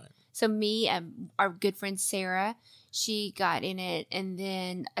round. Right. So me and our good friend Sarah, she got in it, and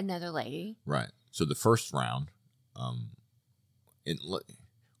then another lady. Right. So the first round,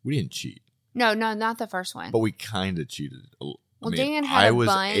 we didn't cheat. No, not the first one. But we kind of cheated. Dan had a bunch.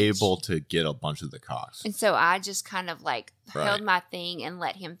 I was able to get a bunch of the cocks. And so I just kind of held my thing and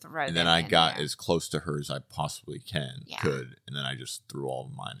let him throw them. And then I got as close to her as I possibly could. And then I just threw all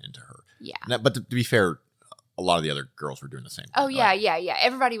of mine into her. Yeah. But to be fair, a lot of the other girls were doing the same thing. Oh, yeah.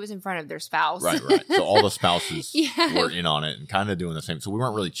 Everybody was in front of their spouse. Right. So all the spouses were in on it and kind of doing the same. So we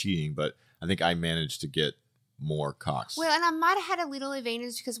weren't really cheating, but I think I managed to get more cocks. Well, and I might have had a little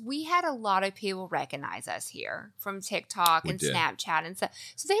advantage because we had a lot of people recognize us here from TikTok and Snapchat and stuff.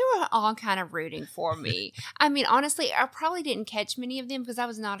 So they were all kind of rooting for me. I mean, honestly, I probably didn't catch many of them because I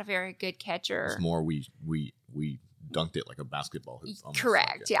was not a very good catcher. It's more we dunked it like a basketball hoop.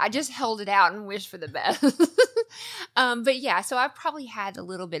 Correct. Yeah, I just held it out and wished for the best. But yeah, so I probably had a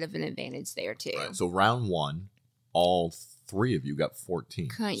little bit of an advantage there too. Right. So round 1, all 3 of you got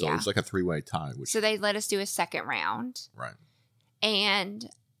 14. So it was like a 3-way tie. So they let us do a second round. Right. And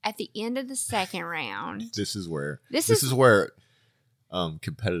at the end of the second round, this is where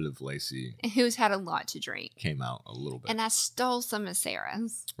competitive Lacey, who's had a lot to drink, came out a little bit. And I stole some of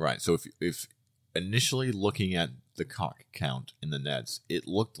Sarah's. Right. So if initially looking at the cock count in the nets, it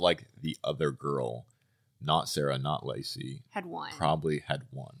looked like the other girl, not Sarah, not Lacey, probably had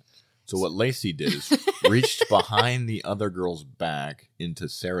won. So what Lacey did is reached behind the other girl's back into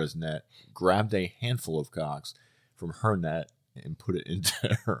Sarah's net, grabbed a handful of cocks from her net, and put it into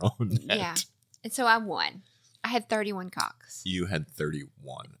her own net. Yeah. And so I won. I had 31 cocks. You had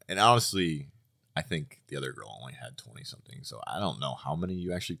 31. And honestly, I think the other girl only had 20-something. So I don't know how many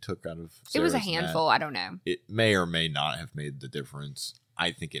you actually took out of Sarah's It was a handful. net. I don't know. It may or may not have made the difference.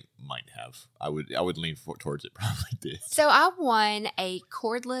 I think it might have. I would lean towards it probably did. So I won a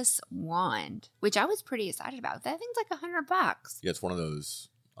cordless wand, which I was pretty excited about. That thing's like $100. Yeah, it's one of those.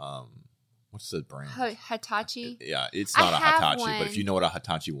 What's the brand? Hitachi. Yeah, it's not a Hitachi, one. but if you know what a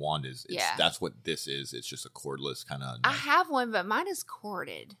Hitachi wand is, that's what this is. It's just a cordless kind of. I have one, but mine is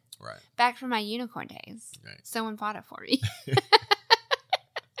corded. Right. Back from my unicorn days. Right. Someone bought it for me.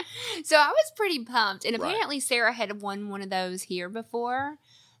 So I was pretty pumped. And apparently Sarah had won one of those here before.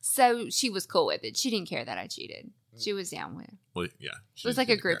 So she was cool with it. She didn't care that I cheated. She was down with it. Well, yeah. It was like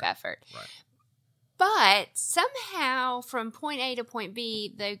a group effort. Right. But somehow from point A to point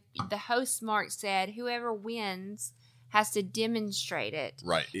B, the host Mark said whoever wins has to demonstrate it.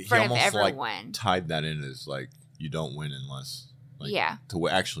 Right. In front of everyone. Like tied that in as like you don't win unless to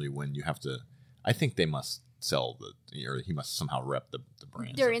actually win you have to. I think they must sell or he must somehow rep the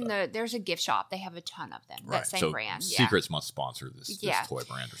brand. There's a gift shop. They have a ton of them. Right. That same so brand. Secrets must sponsor this toy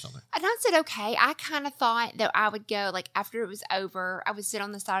brand or something. And I said, okay. I kind of thought that I would go, like, after it was over, I would sit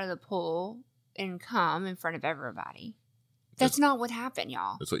on the side of the pool and come in front of everybody. That's not what happened,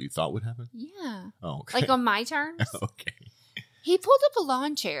 y'all. That's what you thought would happen? Yeah. Oh, okay. Like on my terms? Okay. He pulled up a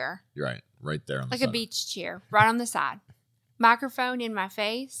lawn chair. You're right. Right there on the side. Like a beach chair. Right on the side. Microphone in my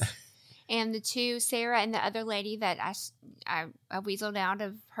face. And the two, Sarah and the other lady that I weaseled out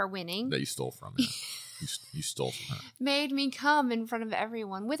of her winning. That you stole from her. You stole from her. Made me come in front of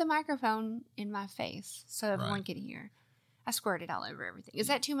everyone with a microphone in my face so everyone could hear. I squirted all over everything. Is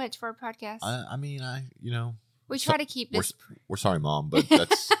that too much for a podcast? I mean, we try to keep this. We're sorry, Mom, but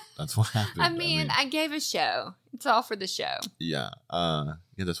that's what happened. I mean, I gave a show. It's all for the show. Yeah. Yeah,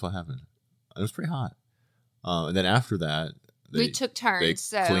 that's what happened. It was pretty hot. And then after that, we took turns. They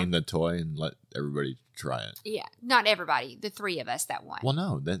so cleaned the toy and let everybody try it. Yeah, not everybody. The three of us that won. Well,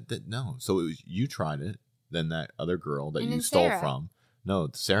 no, no. So it was, you tried it, then that other girl that And you then stole Sarah. from. No,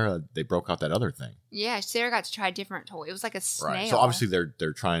 Sarah. They broke out that other thing. Yeah, Sarah got to try a different toy. It was like a snail. Right. So obviously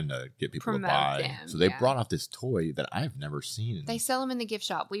they're trying to get people Promote to buy. them, So they yeah. brought out this toy that I've never seen. They sell them in the gift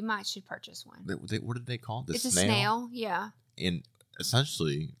shop. We should purchase one. What did they call it? The It's snail? a snail. Yeah. And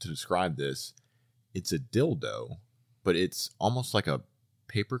essentially, to describe this, it's a dildo, but it's almost like a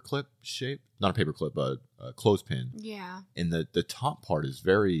paperclip shape. Not a paperclip, but a clothespin. Yeah. And the top part is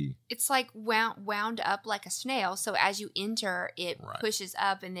very... It's like wound up like a snail. So as you enter, it Right. pushes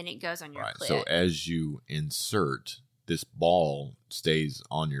up and then it goes on your Right. clit. So as you insert, this ball stays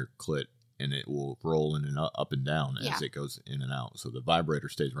on your clit and it will roll in and up and down as Yeah. it goes in and out. So the vibrator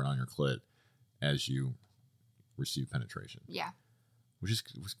stays right on your clit as you receive penetration. Yeah. Which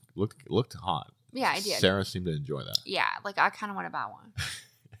looked hot. Yeah, I did. Sarah seemed to enjoy that. Yeah, like I kind of want to buy one.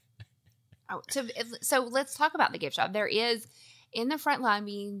 So let's talk about the gift shop. There is, in the front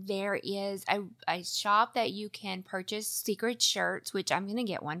lobby, there is a shop that you can purchase secret shirts, which I'm going to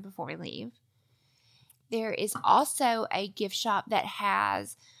get one before we leave. There is also a gift shop that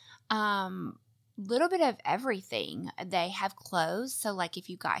has little bit of everything. They have clothes. So like if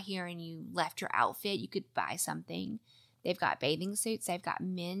you got here and you left your outfit, you could buy something. They've got bathing suits. They've got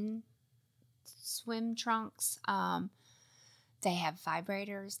men swim trunks. They have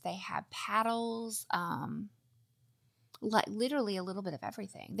vibrators. They have paddles. Like literally a little bit of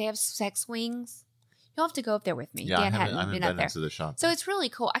everything. They have sex swings. You'll have to go up there with me. Yeah, Dan I hadn't haven't been been up there. into the shop. So it's really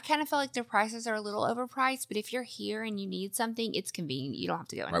cool. I kind of feel like their prices are a little overpriced, but if you're here and you need something, it's convenient. You don't have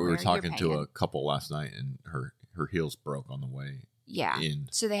to go anywhere. Right, we were You're talking to paying. a couple last night, and her heels broke on the way Yeah. in.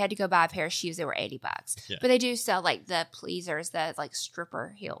 So they had to go buy a pair of shoes that were $80. Yeah. But they do sell like the pleasers, the like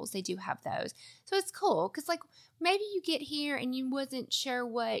stripper heels. They do have those. So it's cool because like maybe you get here and you wasn't sure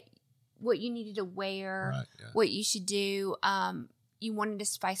what you needed to wear, Right, yeah. what you should do. You wanted to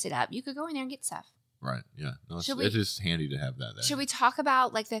spice it up. You could go in there and get stuff. Right, yeah. No, Should it's just handy to have that there. Should we talk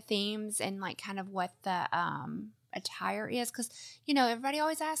about like the themes and like kind of what the attire is? Because, everybody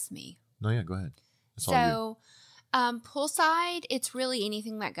always asks me. No, yeah, go ahead. That's all you. So, poolside, it's really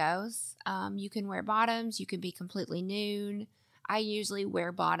anything that goes. You can wear bottoms. You can be completely nude. I usually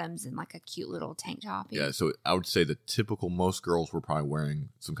wear bottoms and like a cute little tank top. Yeah, so I would say the typical, most girls were probably wearing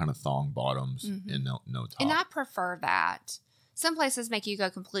some kind of thong bottoms and no top. And I prefer that. Some places make you go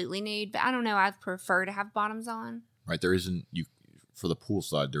completely nude, but I don't know. I prefer to have bottoms on. Right, there isn't, for the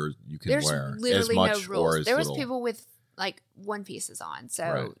poolside, you can There's wear literally as much no rules. or as There was little. people with like one pieces on. So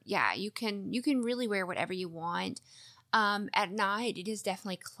Right. yeah, you can really wear whatever you want. At night, it is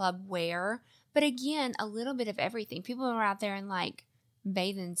definitely club wear, but again, a little bit of everything. People are out there in like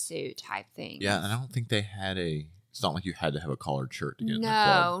bathing suit type things. Yeah, and I don't think they had it's not like you had to have a collared shirt to get in the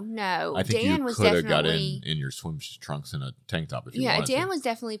club. No. I think Dan you was could have got definitely in your swim trunks and a tank top if you yeah. wanted Dan to. was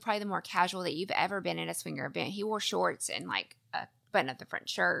definitely probably the more casual that you've ever been at a swinger event. He wore shorts and like a button up the front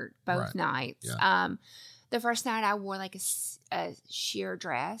shirt both Right. nights. Yeah. The first night I wore like a sheer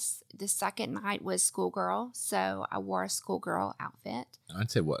dress. The second night was schoolgirl, so I wore a schoolgirl outfit.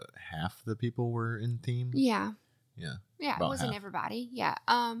 I'd say, half the people were in theme? Yeah, Yeah. yeah, it About wasn't half. everybody. Yeah,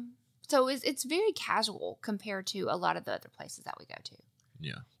 so it's very casual compared to a lot of the other places that we go to.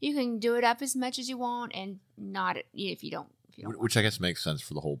 Yeah. You can do it up as much as you want, and not if you don't. Which I guess makes sense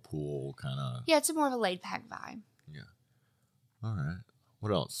for the whole pool kind of. Yeah, it's a more of a laid back vibe. Yeah. All right.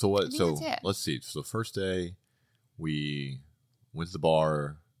 What else? So what? I think So that's it. let's see. So first day, we went to the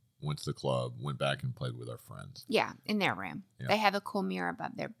bar, went to the club, went back and played with our friends. Yeah, in their room. Yeah. They have a cool mirror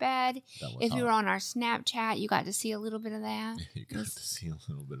above their bed. That was If you were hot. on our Snapchat, you got to see a little bit of that. You got to see a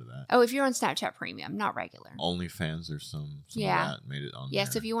little bit of that. Oh, if you're on Snapchat Premium, not regular. OnlyFans, there's some Yeah. of that made it on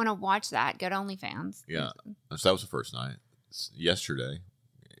Yes, there. if you want to watch that, go to OnlyFans. Yeah. So that was the first night. Yesterday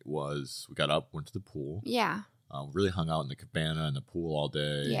we got up, went to the pool. Yeah. Really hung out in the cabana and the pool all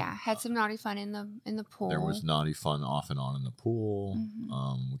day. Yeah. Had some naughty fun in the pool. There was naughty fun off and on in the pool.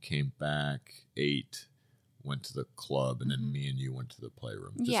 Mhm. We came back, ate, went to the club, and then me and you went to the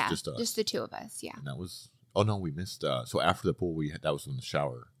playroom. Just us. just the two of us. Yeah. And that was. Oh no, we missed. So after the pool, that was when the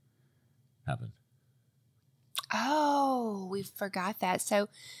shower happened. Oh, we forgot that. So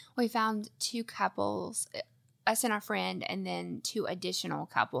we found two couples, us and our friend, and then two additional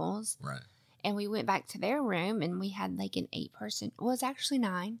couples. Right. And we went back to their room, and we had like an 8-person. Well, it was actually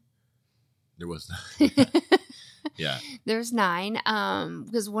 9. There was. Yeah. There's 9.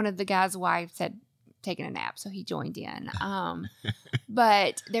 Because one of the guys' wives had taken a nap, so he joined in.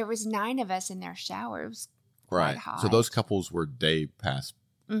 But there was 9 of us in their shower. It was quite Right. hot. So those couples were day pass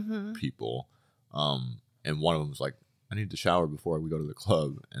Mm-hmm. people. And one of them was like, I need to shower before we go to the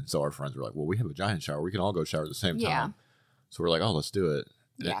club. And so our friends were like, well, we have a giant shower. We can all go shower at the same time. So we're like, oh, let's do it.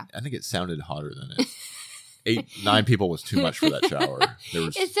 And I think it sounded hotter than it. 8-9 people was too much for that shower.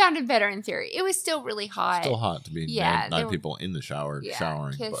 It sounded better in theory. It was still really hot. Still hot to be 9 people in the shower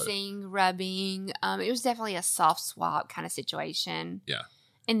showering. Kissing, rubbing. It was definitely a soft swap kind of situation. Yeah.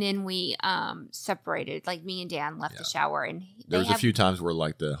 And then we separated. Like me and Dan left the shower. And there was a few times where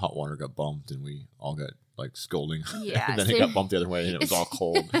like the hot water got bumped and we all got like scolding. Yeah. And then it got bumped the other way and it was all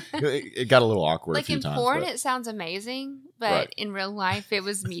cold. It got a little awkward a few times. Like in porn, it sounds amazing. But in real life, it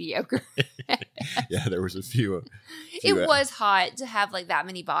was mediocre. Yeah, there was a few. It was hot to have like that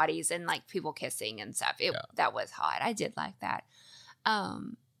many bodies and like people kissing and stuff. That was hot. I did like that.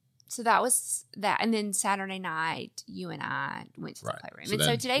 So that was that. And then Saturday night, you and I went to the playroom.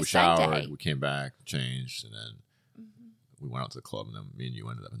 So today's Sunday. We came back, changed, and then we went out to the club. And then me and you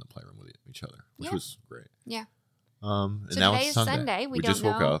ended up in the playroom with each other, which was great. Yeah. And so now today it's is Sunday. We just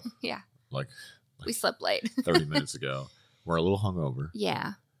woke up. Yeah. Like we slept late. 30 minutes ago. We're a little hungover.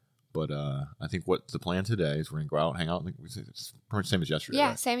 Yeah. But I think what the plan today is we're going to go out, hang out. It's pretty much same as yesterday. Yeah,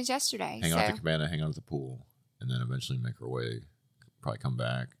 right? same as yesterday. Hang out at the cabana, hang out at the pool, and then eventually make our way, probably come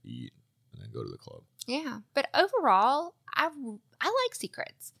back, eat, and then go to the club. Yeah. But overall, I like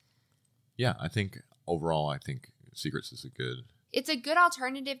Secrets. Yeah, I think overall, Secrets is it's a good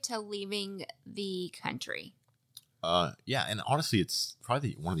alternative to leaving the country. Yeah, and honestly, it's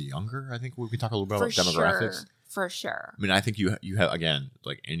probably one of the younger. I think we can talk a little bit about demographics. For sure. I mean, I think you have, again,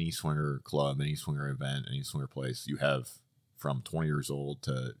 like any swinger club, any swinger event, any swinger place, you have from 20 years old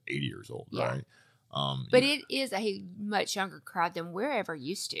to 80 years old, right? But it is a much younger crowd than we're ever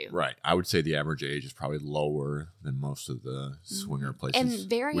used to. Right. I would say the average age is probably lower than most of the swinger places. And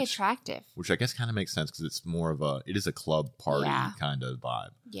very attractive. Which I guess kind of makes sense because it's more of it is a club party kind of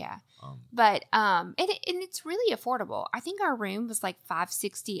vibe. Yeah. But and it's really affordable. I think our room was like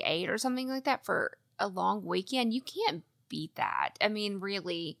 $568 or something like that for a long weekend. You can't beat that. I mean,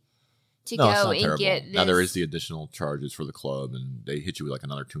 really, go and terrible. get this. Now there is the additional charges for the club, and they hit you with like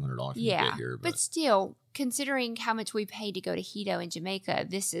another $200 if you get here. But still, considering how much we paid to go to Hito in Jamaica,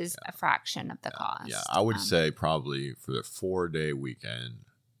 this is a fraction of the cost. Yeah, I would say probably for the 4-day weekend,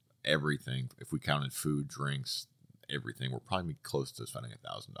 everything, if we counted food, drinks, everything, we're probably close to spending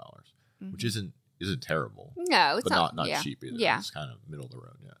 $1,000, which isn't terrible. No, it's not cheap either. Yeah. It's kind of middle of the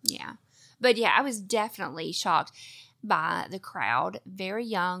road. Yeah. But yeah, I was definitely shocked by the crowd. Very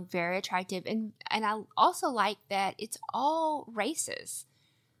young, very attractive. And I also like that it's all races.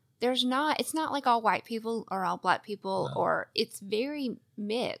 It's not like all white people or all black people, or it's very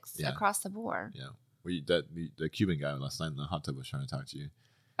mixed across the board. Yeah. The Cuban guy last night in the hot tub was trying to talk to you.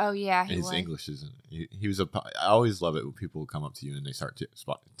 Oh, yeah. And his English isn't. He was I always love it when people come up to you and they start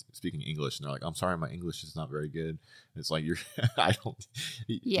speaking English and they're like, I'm sorry, my English is not very good. And it's like,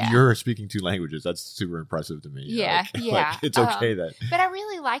 you're speaking 2 languages. That's super impressive to me. Yeah. Like, it's okay that. But I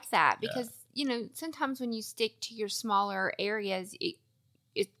really like that because, sometimes when you stick to your smaller areas,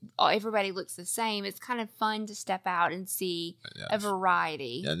 everybody looks the same. It's kind of fun to step out and see a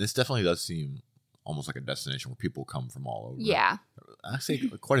variety. Yeah, and this definitely does seem almost like a destination where people come from all over. Yeah. I say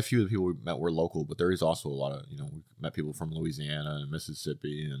quite a few of the people we met were local, but there is also a lot of, we met people from Louisiana and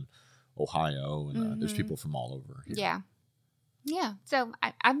Mississippi and Ohio, and there's people from all over here. Yeah. Yeah. So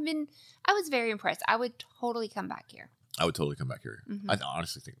I was very impressed. I would totally come back here. I would totally come back here. I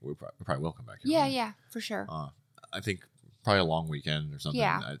honestly think we probably will come back here. Yeah, yeah, for sure. I think probably a long weekend or something.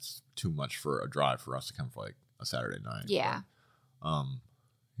 Yeah. It's too much for a drive for us to come for like a Saturday night. Yeah. But,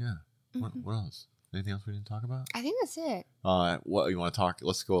 yeah. What else? Anything else we didn't talk about? I think that's it. What you want to talk?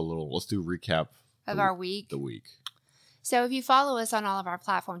 Let's do a recap of our week. The week. So if you follow us on all of our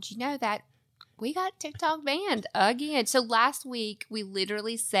platforms, you know that we got TikTok banned again. So last week we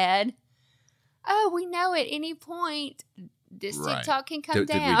literally said, "Oh, we know at any point this TikTok can come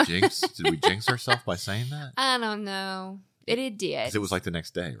down." Did we jinx ourselves by saying that? I don't know. It did. Because it was like the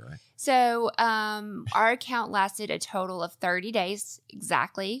next day, right? So our account lasted a total of 30 days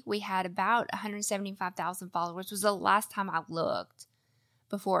exactly. We had about 175,000 followers, was the last time I looked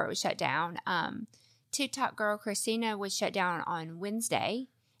before it was shut down. TikTok girl Christina was shut down on Wednesday,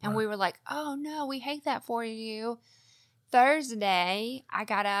 and we were like, oh no, we hate that for you. Thursday, I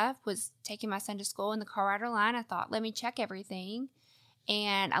got up, was taking my son to school in the car rider line. I thought, let me check everything.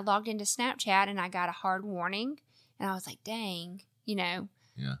 And I logged into Snapchat, and I got a hard warning. And I was like, dang, Yeah.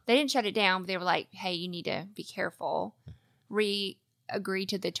 They didn't shut it down, but they were like, hey, you need to be careful. Agree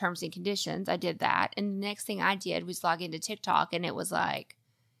to the terms and conditions. I did that. And the next thing I did was log into TikTok, and it was like,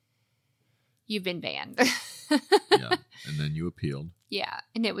 you've been banned. Yeah. And then you appealed. Yeah.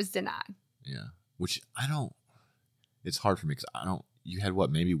 And it was denied. Yeah. which I don't. It's hard for me because I don't. You had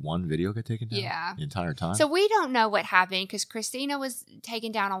what? Maybe one video get taken down. Yeah. The entire time. So we don't know what happened because Christina was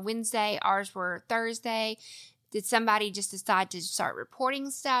taken down on Wednesday. Ours were Thursday. Did somebody just decide to start reporting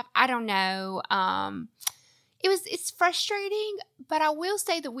stuff? I don't know. It's frustrating, but I will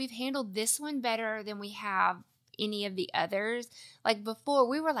say that we've handled this one better than we have any of the others. Like before,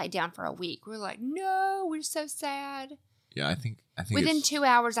 we were like down for a week. We were like, no, we're so sad. Yeah, I think within 2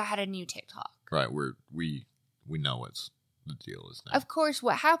 hours, I had a new TikTok. Right, we know what's the deal is now. Of course,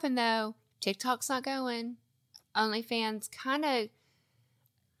 what happened though? TikTok's not going. OnlyFans kind of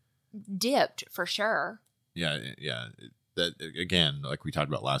dipped for sure. Yeah. That again, like we talked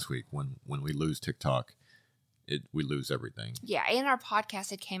about last week, when we lose TikTok, we lose everything. Yeah, and our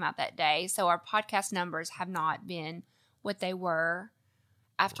podcast had came out that day, so our podcast numbers have not been what they were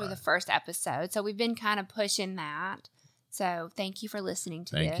after the first episode. So we've been kind of pushing that. So thank you for listening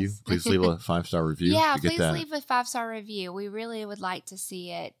to this. Thank you. Please leave a 5-star review. Yeah, please leave a 5-star review. We really would like to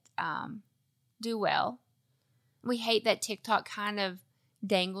see it do well. We hate that TikTok kind of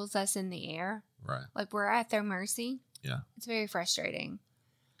dangles us in the air. Right. Like we're at their mercy. Yeah. It's very frustrating.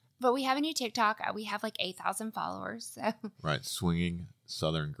 But we have a new TikTok. We have like 8,000 followers. So. Right. Swinging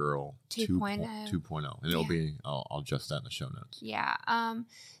Southern Girl 2.0. And it'll be, I'll adjust that in the show notes. Yeah.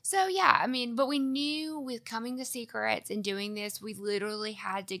 So yeah, I mean, but we knew with coming to Secrets and doing this, we literally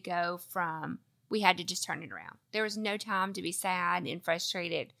had to go we had to just turn it around. There was no time to be sad and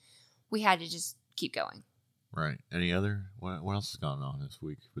frustrated. We had to just keep going. Right. Any other, what else has gone on this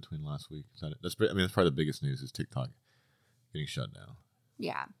week between last week? That's probably the biggest news is TikTok getting shut down.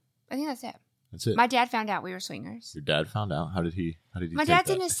 Yeah. I think that's it. That's it. My dad found out we were swingers. Your dad found out? How did he My dad's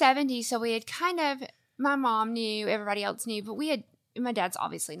in his 70s, so we had my mom knew, everybody else knew, but my dad's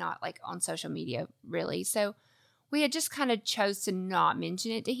obviously not like on social media really. So we had just kind of chose to not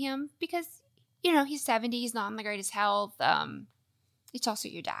mention it to him because, he's 70, he's not in the greatest health. It's also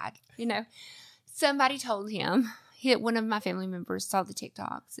your dad, Somebody told him, one of my family members saw the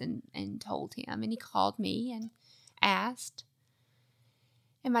TikToks and told him, and he called me and asked.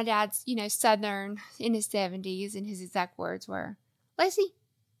 And my dad's, Southern in his 70s, and his exact words were, Lacey,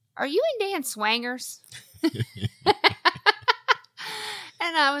 are you and Dan swangers? And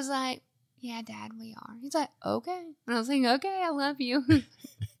I was like, yeah, Dad, we are. He's like, okay. And I was like, okay, I love you.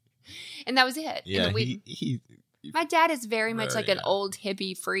 And that was it. Yeah, my dad is very much like an old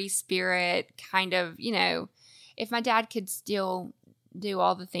hippie free spirit kind of, if my dad could still do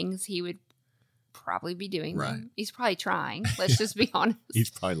all the things he would probably be doing them. He's probably trying. Let's just be honest. He's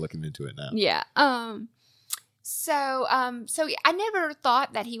probably looking into it now. Yeah. So I never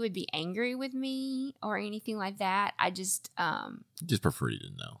thought that he would be angry with me or anything like that. I just prefer he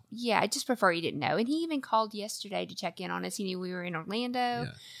didn't know. Yeah, I just prefer he didn't know. And he even called yesterday to check in on us. He knew we were in Orlando,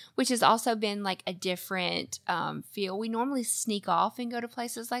 which has also been like a different feel. We normally sneak off and go to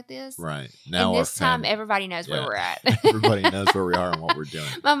places like this. Right. Now and this time everybody knows where we're at. Everybody knows where we are and what we're doing.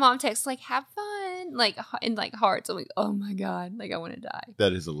 My mom texts like, have fun. Like in like hearts. I'm like, oh my God, like I want to die.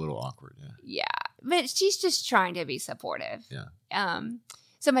 That is a little awkward. Yeah. But she's just trying to be supportive. Yeah.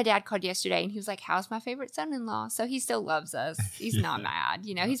 So my dad called yesterday and he was like, how's my favorite son-in-law? So he still loves us. He's not mad.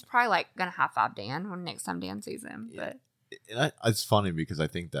 He's probably like going to high-five Dan when next time Dan sees him. Yeah. But it's funny because I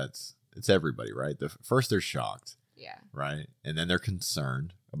think it's everybody, right? First they're shocked. Yeah. Right? And then they're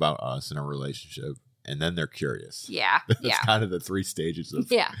concerned about us and our relationship. And then they're curious. Yeah. That's kind of the 3 stages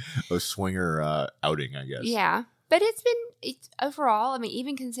of swinger outing, I guess. Yeah. But it's overall, I mean,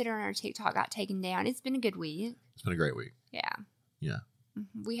 even considering our TikTok got taken down, it's been a good week. It's been a great week. Yeah. Yeah.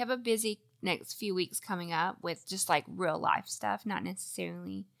 We have a busy next few weeks coming up with just like real life stuff, not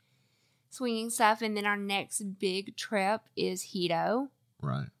necessarily swinging stuff. And then our next big trip is Hito.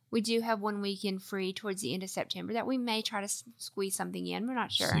 Right. We do have 1 weekend free towards the end of September that we may try to squeeze something in. We're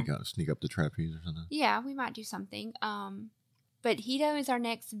not sure. Sneak up the trapeze or something. Yeah, we might do something. But Hito is our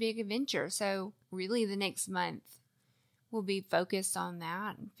next big adventure. So really the next month we'll be focused on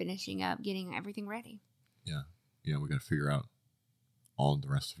that and finishing up, getting everything ready. Yeah. Yeah, we got to figure out all the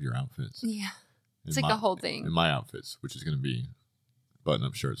rest of your outfits. Yeah. It's like a whole thing. And my outfits, which is going to be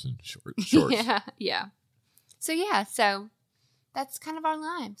button-up shirts and shorts. Yeah. So that's kind of our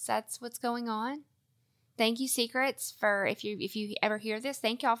lives. That's what's going on. Thank you, Secrets, for if you ever hear this,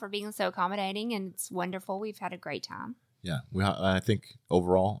 thank y'all for being so accommodating, and it's wonderful. We've had a great time. Yeah, I think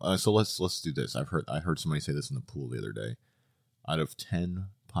overall. So let's do this. I heard somebody say this in the pool the other day. Out of 10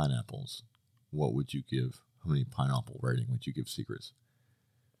 pineapples, what would you give? How many pineapple rating would you give Secrets?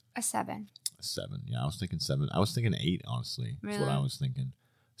 A 7. A 7. Yeah, I was thinking 7. I was thinking 8. Honestly, really? That's what I was thinking.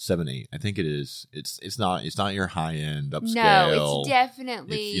 7-8. I think it is. It's not your high end upscale. No, it's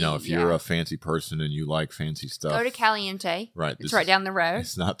definitely. If you're a fancy person and you like fancy stuff, go to Caliente. Right, it's right down the road.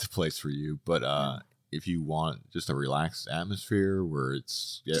 It's not the place for you. But if you want just a relaxed atmosphere where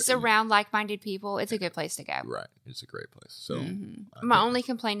it's just around like-minded people, it's a good place to go. Right, it's a great place. So my only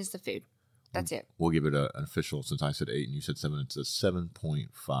complaint is the food. That's it. We'll give it an official. Since I said 8 and you said 7, it's a 7.5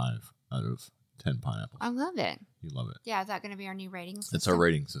 out of 10 pineapples. I love it. You love it. Yeah, is that going to be our new rating system? It's our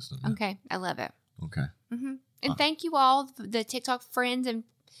rating system. Yeah. Okay, I love it. Okay. And thank you all, the TikTok friends and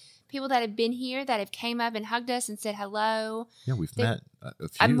people that have been here, that have came up and hugged us and said hello. Yeah, we've met a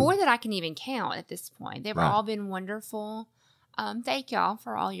few. More than I can even count at this point. They've all been wonderful. Thank y'all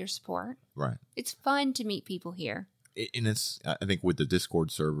for all your support. Right. It's fun to meet people here. And it's, I think, with the Discord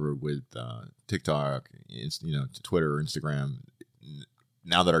server, with TikTok, Twitter, Instagram.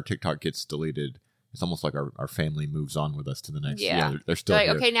 Now that our TikTok gets deleted, it's almost like our family moves on with us to the next. Yeah, they're still like,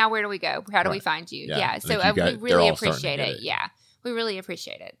 here. okay, now where do we go? How do we find you? Yeah. So we really appreciate it. Yeah, we really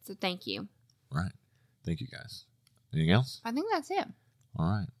appreciate it. So thank you. Right. Thank you, guys. Anything else? I think that's it. All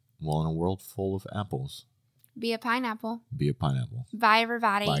right. Well, in a world full of apples, be a pineapple. Be a pineapple. Bye,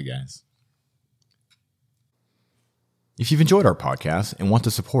 everybody. Bye, guys. If you've enjoyed our podcast and want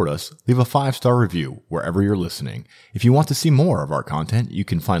to support us, leave a 5-star review wherever you're listening. If you want to see more of our content, you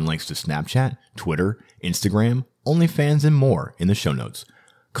can find links to Snapchat, Twitter, Instagram, OnlyFans, and more in the show notes.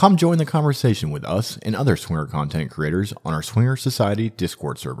 Come join the conversation with us and other swinger content creators on our Swinger Society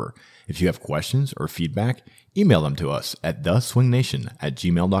Discord server. If you have questions or feedback, email them to us at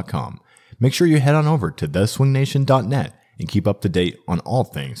theswingnation@gmail.com. Make sure you head on over to theswingnation.net and keep up to date on all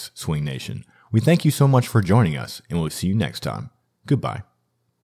things Swing Nation. We thank you so much for joining us, and we'll see you next time. Goodbye.